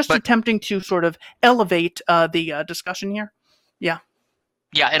I'm just attempting to sort of elevate the discussion here. Yeah.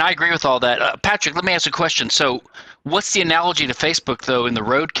 Yeah, and I agree with all that. Patrick, let me ask a question. So what's the analogy to Facebook, though, in the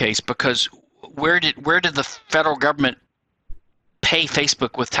road case? Because where did the federal government pay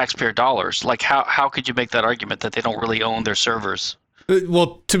Facebook with taxpayer dollars? Like, how could you make that argument that they don't really own their servers?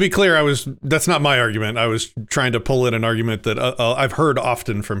 Well, to be clear, that's not my argument. I was trying to pull in an argument that I've heard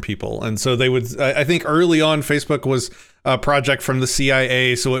often from people. And so I think early on, Facebook was a project from the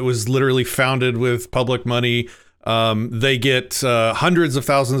CIA. So it was literally founded with public money. They get hundreds of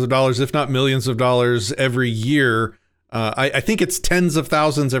thousands of dollars, if not millions of dollars every year. I think it's tens of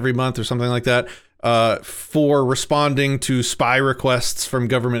thousands every month or something like that, for responding to spy requests from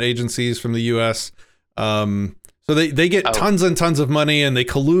government agencies from the U.S. So they get tons and tons of money, and they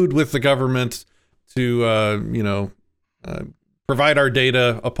collude with the government to, provide our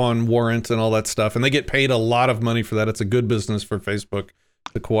data upon warrant and all that stuff. And they get paid a lot of money for that. It's a good business for Facebook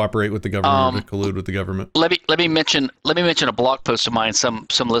to cooperate with the government, or to collude with the government. Let me mention a blog post of mine. Some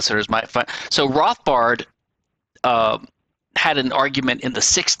listeners might find. So Rothbard had an argument in the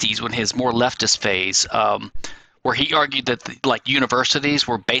 '60s, when his more leftist phase, where he argued that universities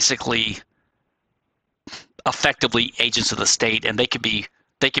were basically effectively agents of the state, and they could be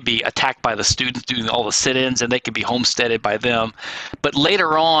attacked by the students doing all the sit-ins, and they could be homesteaded by them. But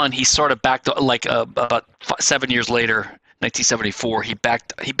later on, he sort of backed, about 7 years later, 1974, he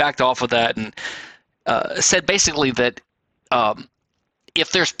backed off of that and said basically that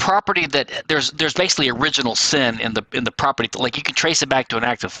if there's property that there's basically original sin in the property, like you can trace it back to an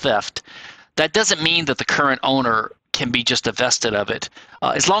act of theft, that doesn't mean that the current owner can be just divested of it,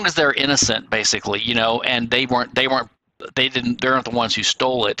 as long as they're innocent, basically, and they're not the ones who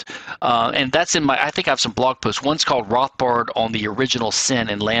stole it. And that's I think I have some blog posts. One's called Rothbard on the Original Sin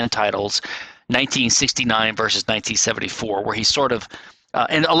in Land Titles, 1969 versus 1974, where he sort of,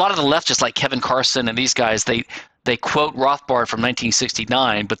 and a lot of the leftists like Kevin Carson and these guys, they quote Rothbard from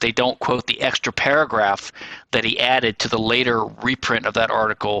 1969, but they don't quote the extra paragraph that he added to the later reprint of that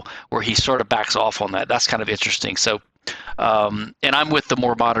article, where he sort of backs off on that. That's kind of interesting. So And I'm with the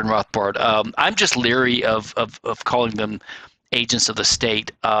more modern Rothbard. I'm just leery of calling them agents of the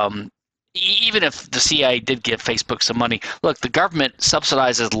state. Even if the CIA did give Facebook some money, look, the government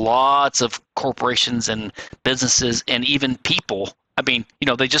subsidizes lots of corporations and businesses and even people. I mean,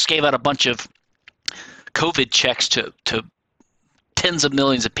 they just gave out a bunch of COVID checks to tens of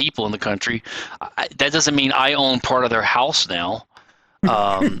millions of people in the country. That doesn't mean I own part of their house now.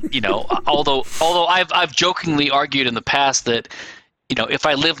 Although I've jokingly argued in the past that, if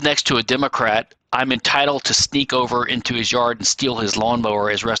I live next to a Democrat, I'm entitled to sneak over into his yard and steal his lawnmower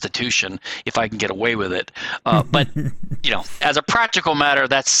as restitution if I can get away with it. But as a practical matter,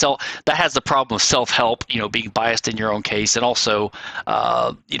 that has the problem of self-help, being biased in your own case, and also,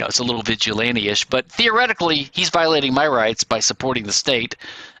 it's a little vigilante-ish. But theoretically, he's violating my rights by supporting the state,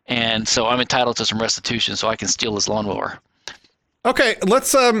 and so I'm entitled to some restitution so I can steal his lawnmower. Okay,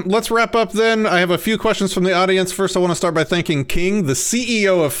 let's wrap up then. I have a few questions from the audience. First, I want to start by thanking King, the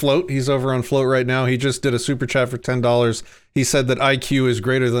CEO of Float. He's over on Float right now. He just did a super chat for $10. He said that IQ is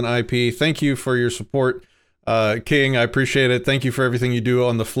greater than IP. Thank you for your support, King. I appreciate it. Thank you for everything you do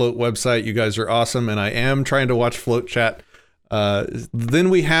on the Float website. You guys are awesome, and I am trying to watch Float chat.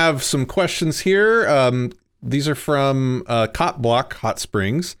 Then we have some questions here. These are from Cop Block Hot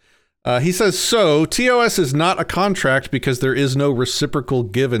Springs. He says, so TOS is not a contract because there is no reciprocal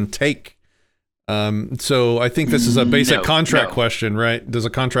give and take. So I think this is a basic contract question, right? Does a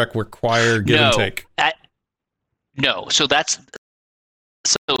contract require give and take? No. So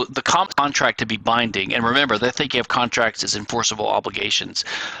the contract to be binding, and remember, they're thinking of contracts as enforceable obligations.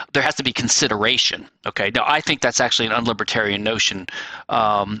 There has to be consideration. Okay. Now, I think that's actually an unlibertarian notion.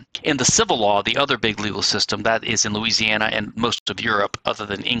 In the civil law, the other big legal system that is in Louisiana and most of Europe, other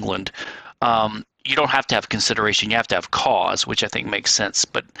than England, you don't have to have consideration. You have to have cause, which I think makes sense,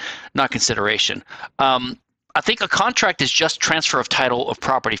 but not consideration. I think a contract is just transfer of title of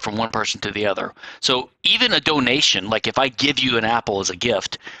property from one person to the other. So even a donation, like if I give you an apple as a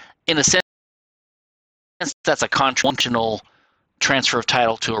gift, in a sense, that's a functional transfer of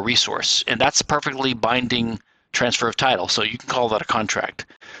title to a resource. And that's a perfectly binding transfer of title. So you can call that a contract.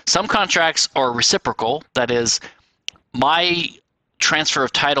 Some contracts are reciprocal. That is, my transfer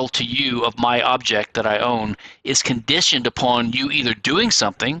of title to you of my object that I own is conditioned upon you either doing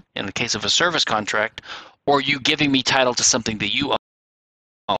something, in the case of a service contract, or you giving me title to something that you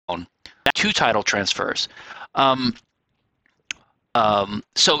own. That's two title transfers.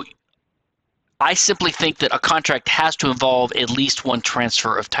 So I simply think that a contract has to involve at least one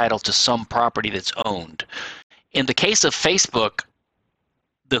transfer of title to some property that's owned. In the case of Facebook,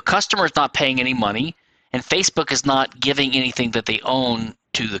 the customer is not paying any money, and Facebook is not giving anything that they own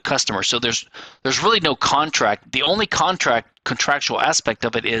to the customer. So there's really no contract. The only contractual aspect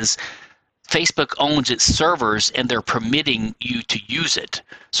of it is Facebook owns its servers and they're permitting you to use it.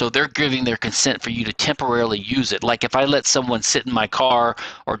 So they're giving their consent for you to temporarily use it. Like if I let someone sit in my car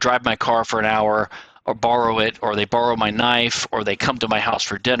or drive my car for an hour or borrow it, or they borrow my knife, or they come to my house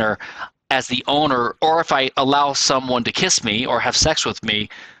for dinner, as the owner, or if I allow someone to kiss me or have sex with me,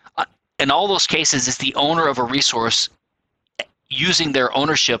 in all those cases, it's the owner of a resource using their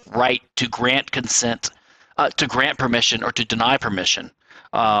ownership right to grant consent, to grant permission or to deny permission.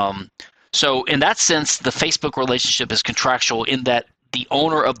 So in that sense, the Facebook relationship is contractual in that the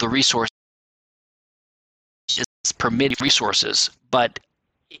owner of the resource is permitting resources, but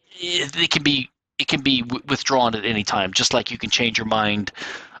it can be withdrawn at any time, just like you can change your mind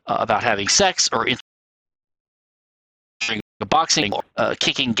about having sex or entering a boxing or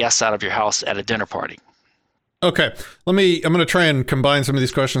kicking guests out of your house at a dinner party. Okay, I'm going to try and combine some of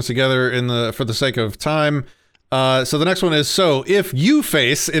these questions together for the sake of time. So the next one is, so if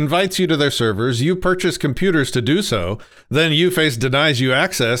Uface invites you to their servers, you purchase computers to do so, then Uface denies you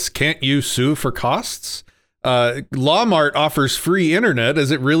access, can't you sue for costs? Lawmart offers free internet. Is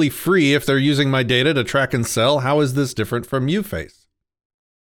it really free if they're using my data to track and sell? How is this different from Uface?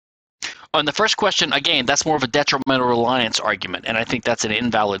 On the first question, again, that's more of a detrimental reliance argument, and I think that's an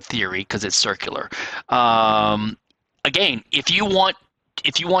invalid theory because it's circular. Again, if you want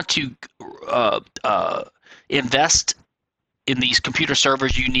to invest in these computer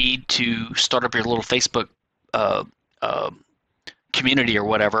servers you need to start up your little Facebook community or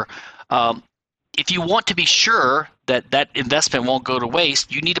whatever, if you want to be sure that that investment won't go to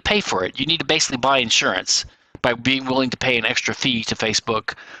waste, you need to pay for it. You need to basically buy insurance by being willing to pay an extra fee to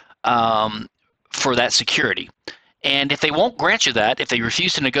Facebook for that security. And if they won't grant you that, if they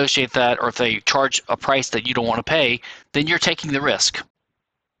refuse to negotiate that, or if they charge a price that you don't want to pay, then you're taking the risk.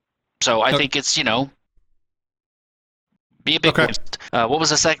 So I think it's, be a big point. What was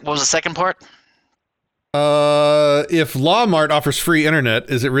the second part? If Lawmart offers free internet,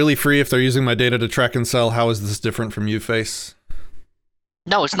 is it really free if they're using my data to track and sell? How is this different from UFace?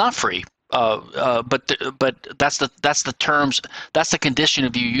 No, it's not free. But that's the terms. That's the condition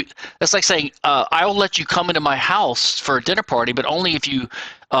of you. That's like saying I will let you come into my house for a dinner party, but only if you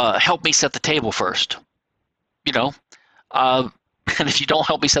help me set the table first. You know, and if you don't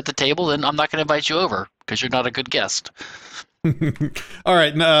help me set the table, then I'm not going to invite you over because you're not a good guest. All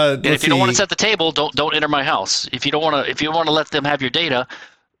right. And if you don't want to set the table, don't enter my house. If you want to let them have your data,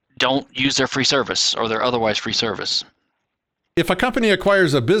 don't use their free service or their otherwise free service. If a company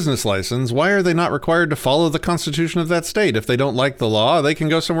acquires a business license, why are they not required to follow the constitution of that state? If they don't like the law, they can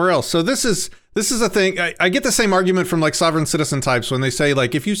go somewhere else. So this is a thing. I get the same argument from like sovereign citizen types when they say,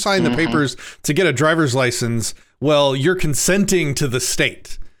 like, if you sign the papers to get a driver's license, well, you're consenting to the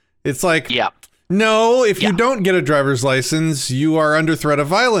state. It's like, yeah. No, if you don't get a driver's license, you are under threat of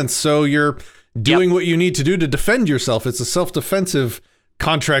violence. So you're doing what you need to do to defend yourself. It's a self-defensive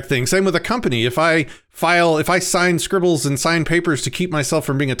contract thing. Same with a company. If I sign scribbles and sign papers to keep myself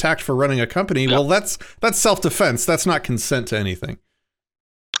from being attacked for running a company, well, that's self-defense. That's not consent to anything.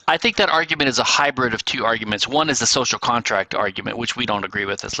 I think that argument is a hybrid of two arguments. One is the social contract argument, which we don't agree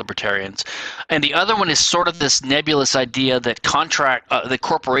with as libertarians. And the other one is sort of this nebulous idea that that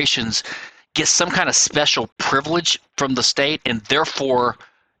corporations get some kind of special privilege from the state, and therefore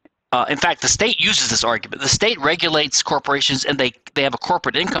in fact, the state uses this argument. The state regulates corporations, and they have a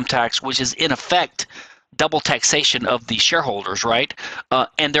corporate income tax, which is in effect double taxation of the shareholders, right?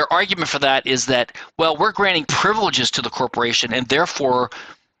 And their argument for that is that, well, we're granting privileges to the corporation, and therefore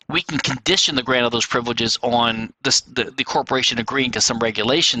we can condition the grant of those privileges on the corporation agreeing to some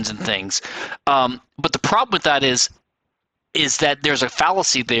regulations and things. But the problem with that is that there's a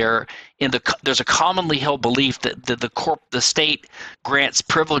fallacy there. There's a commonly held belief that the state grants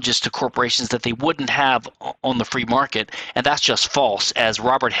privileges to corporations that they wouldn't have on the free market, and that's just false, as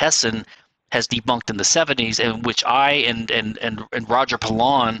Robert Hessen has debunked in the 70s, and which I and Roger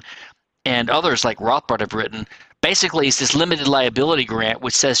Pilon and others like Rothbard have written. Basically, it's this limited liability grant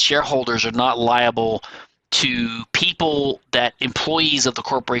which says shareholders are not liable to people that employees of the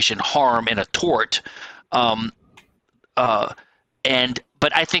corporation harm in a tort.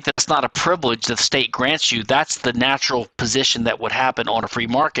 But I think that's not a privilege that the state grants you. That's the natural position that would happen on a free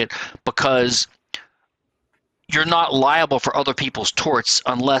market, because you're not liable for other people's torts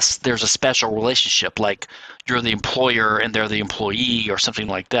unless there's a special relationship, like you're the employer and they're the employee or something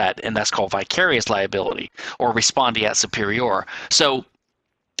like that, and that's called vicarious liability or respondeat superior. So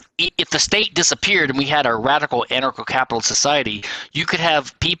if the state disappeared and we had a radical anarcho-capitalist society, you could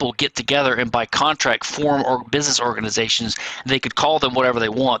have people get together and by contract form or business organizations. They could call them whatever they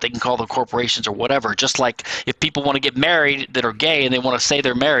want. They can call them corporations or whatever. Just like if people want to get married that are gay and they want to say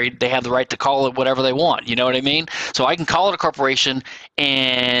they're married, they have the right to call it whatever they want. You know what I mean? So I can call it a corporation,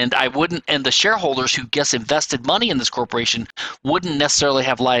 and the shareholders who invested money in this corporation wouldn't necessarily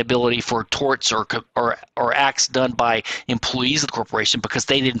have liability for torts or acts done by employees of the corporation because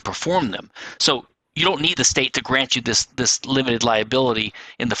they didn't perform them. So you don't need the state to grant you this limited liability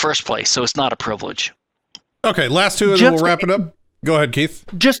in the first place. So it's not a privilege. Okay, last two, and then we'll wrap it up. Go ahead, Keith.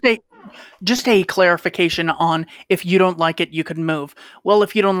 Just a clarification on if you don't like it, you can move. Well,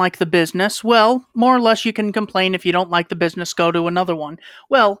 if you don't like the business, well, more or less you can complain. If you don't like the business, go to another one.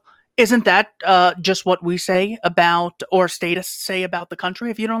 Well, isn't that just what we say about, or statists say about the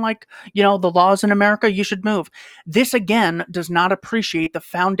country? If you don't like, the laws in America, you should move. This, again, does not appreciate the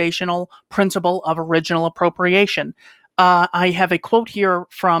foundational principle of original appropriation. I have a quote here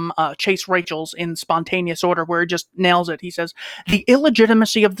from Chase Rachels in Spontaneous Order where he just nails it. He says, "The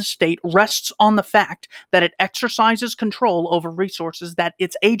illegitimacy of the state rests on the fact that it exercises control over resources that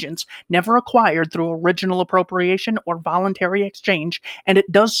its agents never acquired through original appropriation or voluntary exchange, and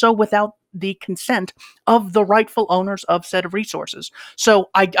it does so without the consent of the rightful owners of said resources."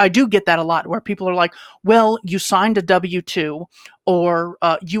 So I do get that a lot, where people are like, well, you signed a W-2, or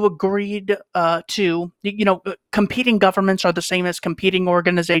you agreed to, competing governments are the same as competing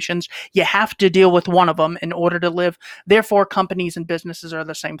organizations. You have to deal with one of them in order to live. Therefore, companies and businesses are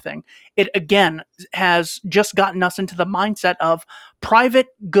the same thing. It, again, has just gotten us into the mindset of private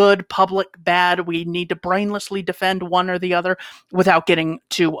good, public bad. We need to brainlessly defend one or the other without getting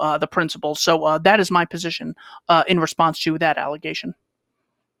to the principles. So that is my position in response to that allegation.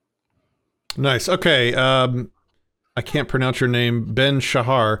 Nice. Okay. I can't pronounce your name. Ben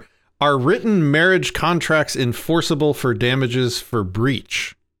Shahar. Are written marriage contracts enforceable for damages for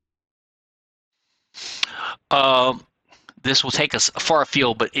breach? This will take us far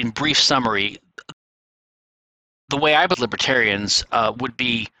afield, but in brief summary, the way I would libertarians would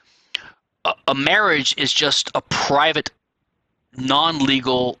be a marriage is just a private,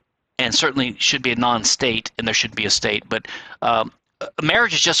 non-legal, and certainly should be a non-state, and there should be a state. But a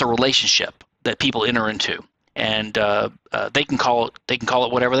marriage is just a relationship that people enter into, and they can call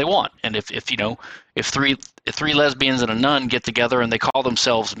it whatever they want. And if three lesbians and a nun get together and they call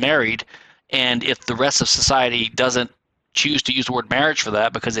themselves married, and if the rest of society doesn't choose to use the word marriage for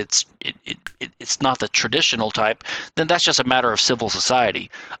that because it's not the traditional type, then that's just a matter of civil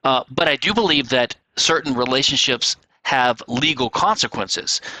society. But I do believe that certain relationships have legal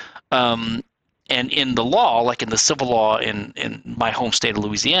consequences. And in the law, like in the civil law in my home state of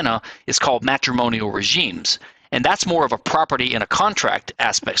Louisiana, it's called matrimonial regimes. And that's more of a property and a contract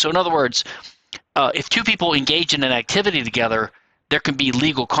aspect. So in other words, if two people engage in an activity together, there can be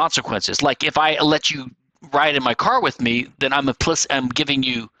legal consequences. Like if I let you ride in my car with me, then I'm giving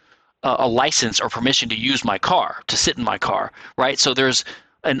you a license or permission to use my car, to sit in my car, right? So there's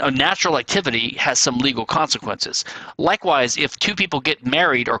a natural activity has some legal consequences. Likewise, if two people get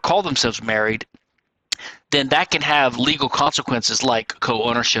married or call themselves married, then that can have legal consequences like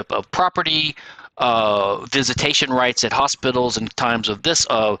co-ownership of property, visitation rights at hospitals in times of this,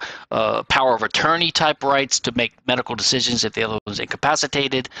 power of attorney type rights to make medical decisions if the other one's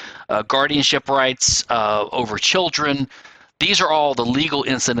incapacitated, guardianship rights over children. These are all the legal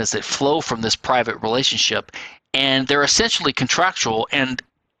incidents that flow from this private relationship, and they're essentially contractual. And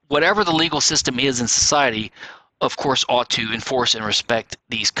whatever the legal system is in society, of course, ought to enforce and respect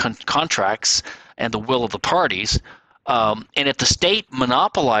these contracts and the will of the parties. And if the state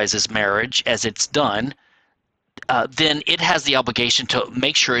monopolizes marriage, as it's done, then it has the obligation to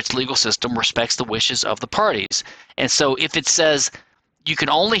make sure its legal system respects the wishes of the parties. And so if it says you can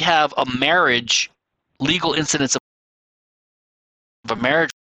only have a marriage, legal incidents of a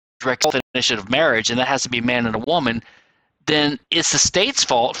marriage, definition of marriage, and that has to be a man and a woman, then it's the state's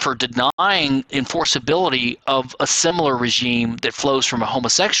fault for denying enforceability of a similar regime that flows from a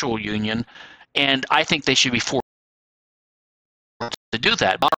homosexual union. And I think they should be forced to do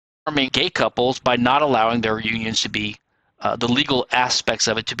that, harming gay couples by not allowing their unions to be the legal aspects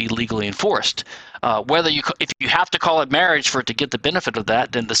of it to be legally enforced. If you have to call it marriage for it to get the benefit of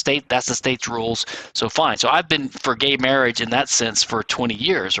that, then that's the state's rules. So fine. So I've been for gay marriage in that sense for 20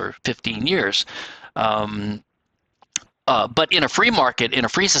 years or 15 years. But in a free market, in a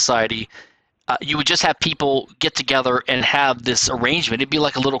free society, you would just have people get together and have this arrangement. It'd be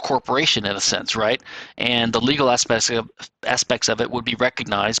like a little corporation in a sense, right? And the legal aspects of it would be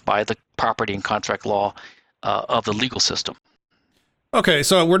recognized by the property and contract law of the legal system. Okay,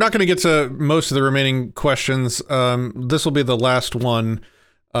 so we're not going to get to most of the remaining questions. This will be the last one.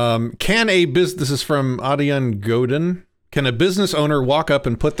 This is from Adian Godin. Can a business owner walk up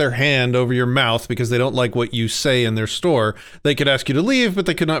and put their hand over your mouth because they don't like what you say in their store? They could ask you to leave, but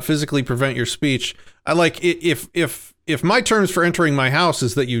they could not physically prevent your speech. I like if my terms for entering my house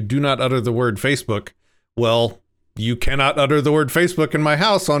is that you do not utter the word Facebook, well, you cannot utter the word Facebook in my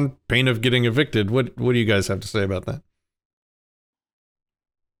house on pain of getting evicted. What do you guys have to say about that?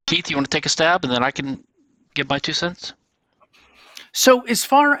 Keith, you want to take a stab, and then I can give my 2 cents? So as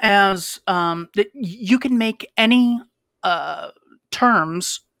far as you can make any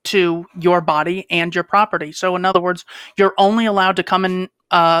terms to your body and your property. So in other words, you're only allowed to come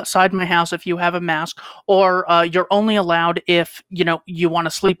inside my house if you have a mask, or you're only allowed if you want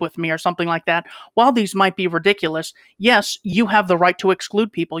to sleep with me or something like that. While these might be ridiculous, yes, you have the right to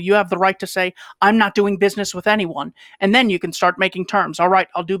exclude people. You have the right to say, I'm not doing business with anyone. And then you can start making terms. All right,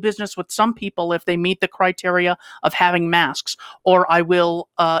 I'll do business with some people if they meet the criteria of having masks, or I will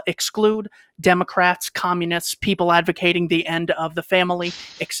exclude Democrats, communists, people advocating the end of the family,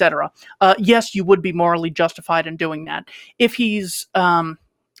 etc. Yes, you would be morally justified in doing that. If he's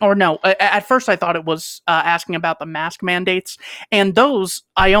or no, at first I thought it was asking about the mask mandates, and those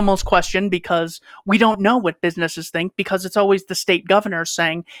I almost question because we don't know what businesses think, because it's always the state governor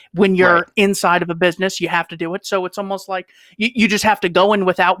saying when you're inside of a business, you have to do it. So it's almost like you just have to go in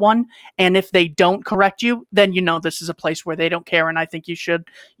without one, and if they don't correct you, then this is a place where they don't care, and I think you should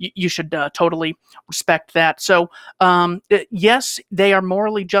totally respect that. So yes, they are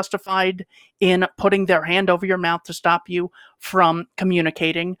morally justified in putting their hand over your mouth to stop you from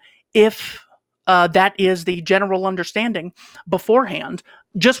communicating, if that is the general understanding beforehand.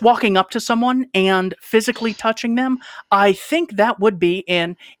 Just walking up to someone and physically touching them, I think that would be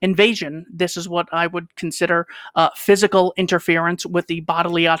an invasion. This is what I would consider physical interference with the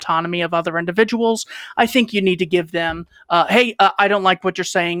bodily autonomy of other individuals. I think you need to give them, hey, I don't like what you're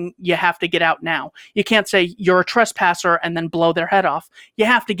saying. You have to get out now. You can't say you're a trespasser and then blow their head off. You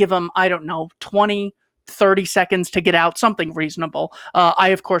have to give them, I don't know, 20, 30 seconds to get out, something reasonable. I,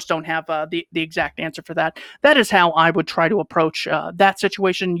 of course, don't have the exact answer for that. That is how I would try to approach that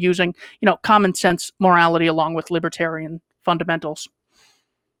situation, using, common sense morality along with libertarian fundamentals.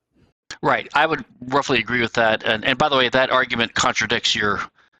 Right. I would roughly agree with that. And by the way, that argument contradicts your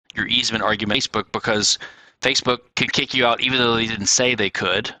easement argument, Facebook, because Facebook can kick you out even though they didn't say they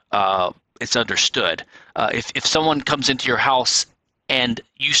could. It's understood. If someone comes into your house and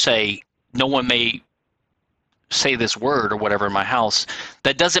you say, no one may say this word or whatever in my house,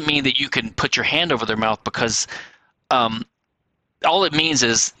 that doesn't mean that you can put your hand over their mouth, because all it means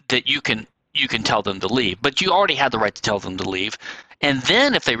is that you can tell them to leave. But you already had the right to tell them to leave. And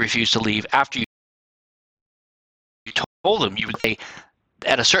then if they refuse to leave after you told them, you would say,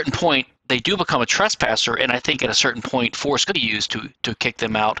 at a certain point, they do become a trespasser, and I think at a certain point, force could be used to kick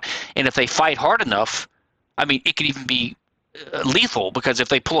them out. And if they fight hard enough, I mean, it could even be lethal, because if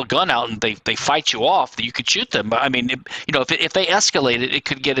they pull a gun out and they fight you off, you could shoot them. I mean, if they escalate it, it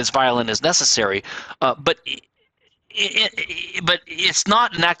could get as violent as necessary. But it's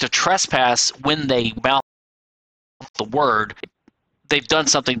not an act of trespass when they mouth the word. They've done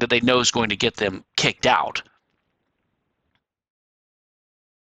something that they know is going to get them kicked out.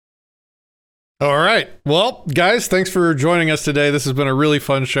 All right. Well, guys, thanks for joining us today. This has been a really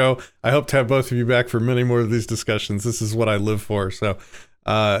fun show. I hope to have both of you back for many more of these discussions. This is what I live for. So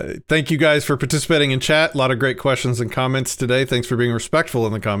thank you guys for participating in chat. A lot of great questions and comments today. Thanks for being respectful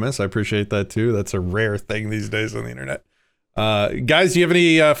in the comments. I appreciate that too. That's a rare thing these days on the internet. Guys, do you have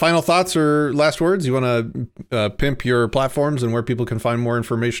any final thoughts or last words? You want to pimp your platforms and where people can find more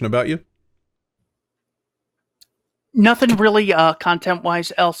information about you? Nothing really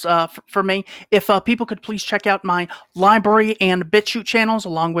content-wise else for me. If people could please check out my LBRY and BitChute channels,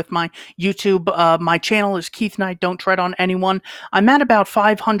 along with my YouTube. My channel is Keith Knight, Don't Tread on Anyone. I'm at about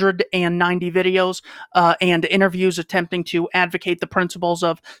 590 videos and interviews attempting to advocate the principles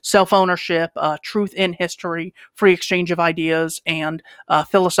of self-ownership, truth in history, free exchange of ideas, and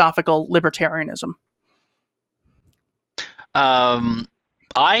philosophical libertarianism.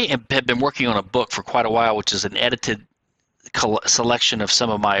 I have been working on a book for quite a while, which is an edited selection of some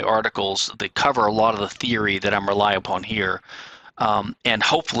of my articles that cover a lot of the theory that I'm relying upon here. And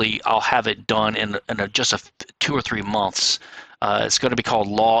hopefully I'll have it done in just 2 or 3 months. It's going to be called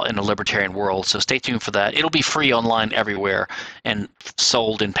Law in a Libertarian World, so stay tuned for that. It'll be free online everywhere and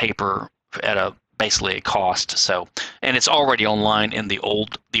sold in paper at basically a cost. So, and it's already online, and the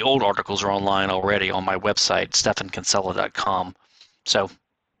old articles are online already on my website, stephankinsella.com. So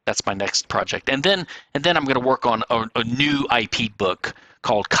that's my next project. And then I'm going to work on a new IP book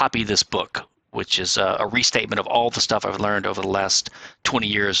called Copy This Book, which is a restatement of all the stuff I've learned over the last 20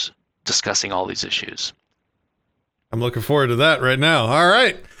 years discussing all these issues. I'm looking forward to that right now. All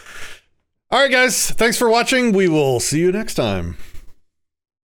right. All right, guys. Thanks for watching. We will see you next time.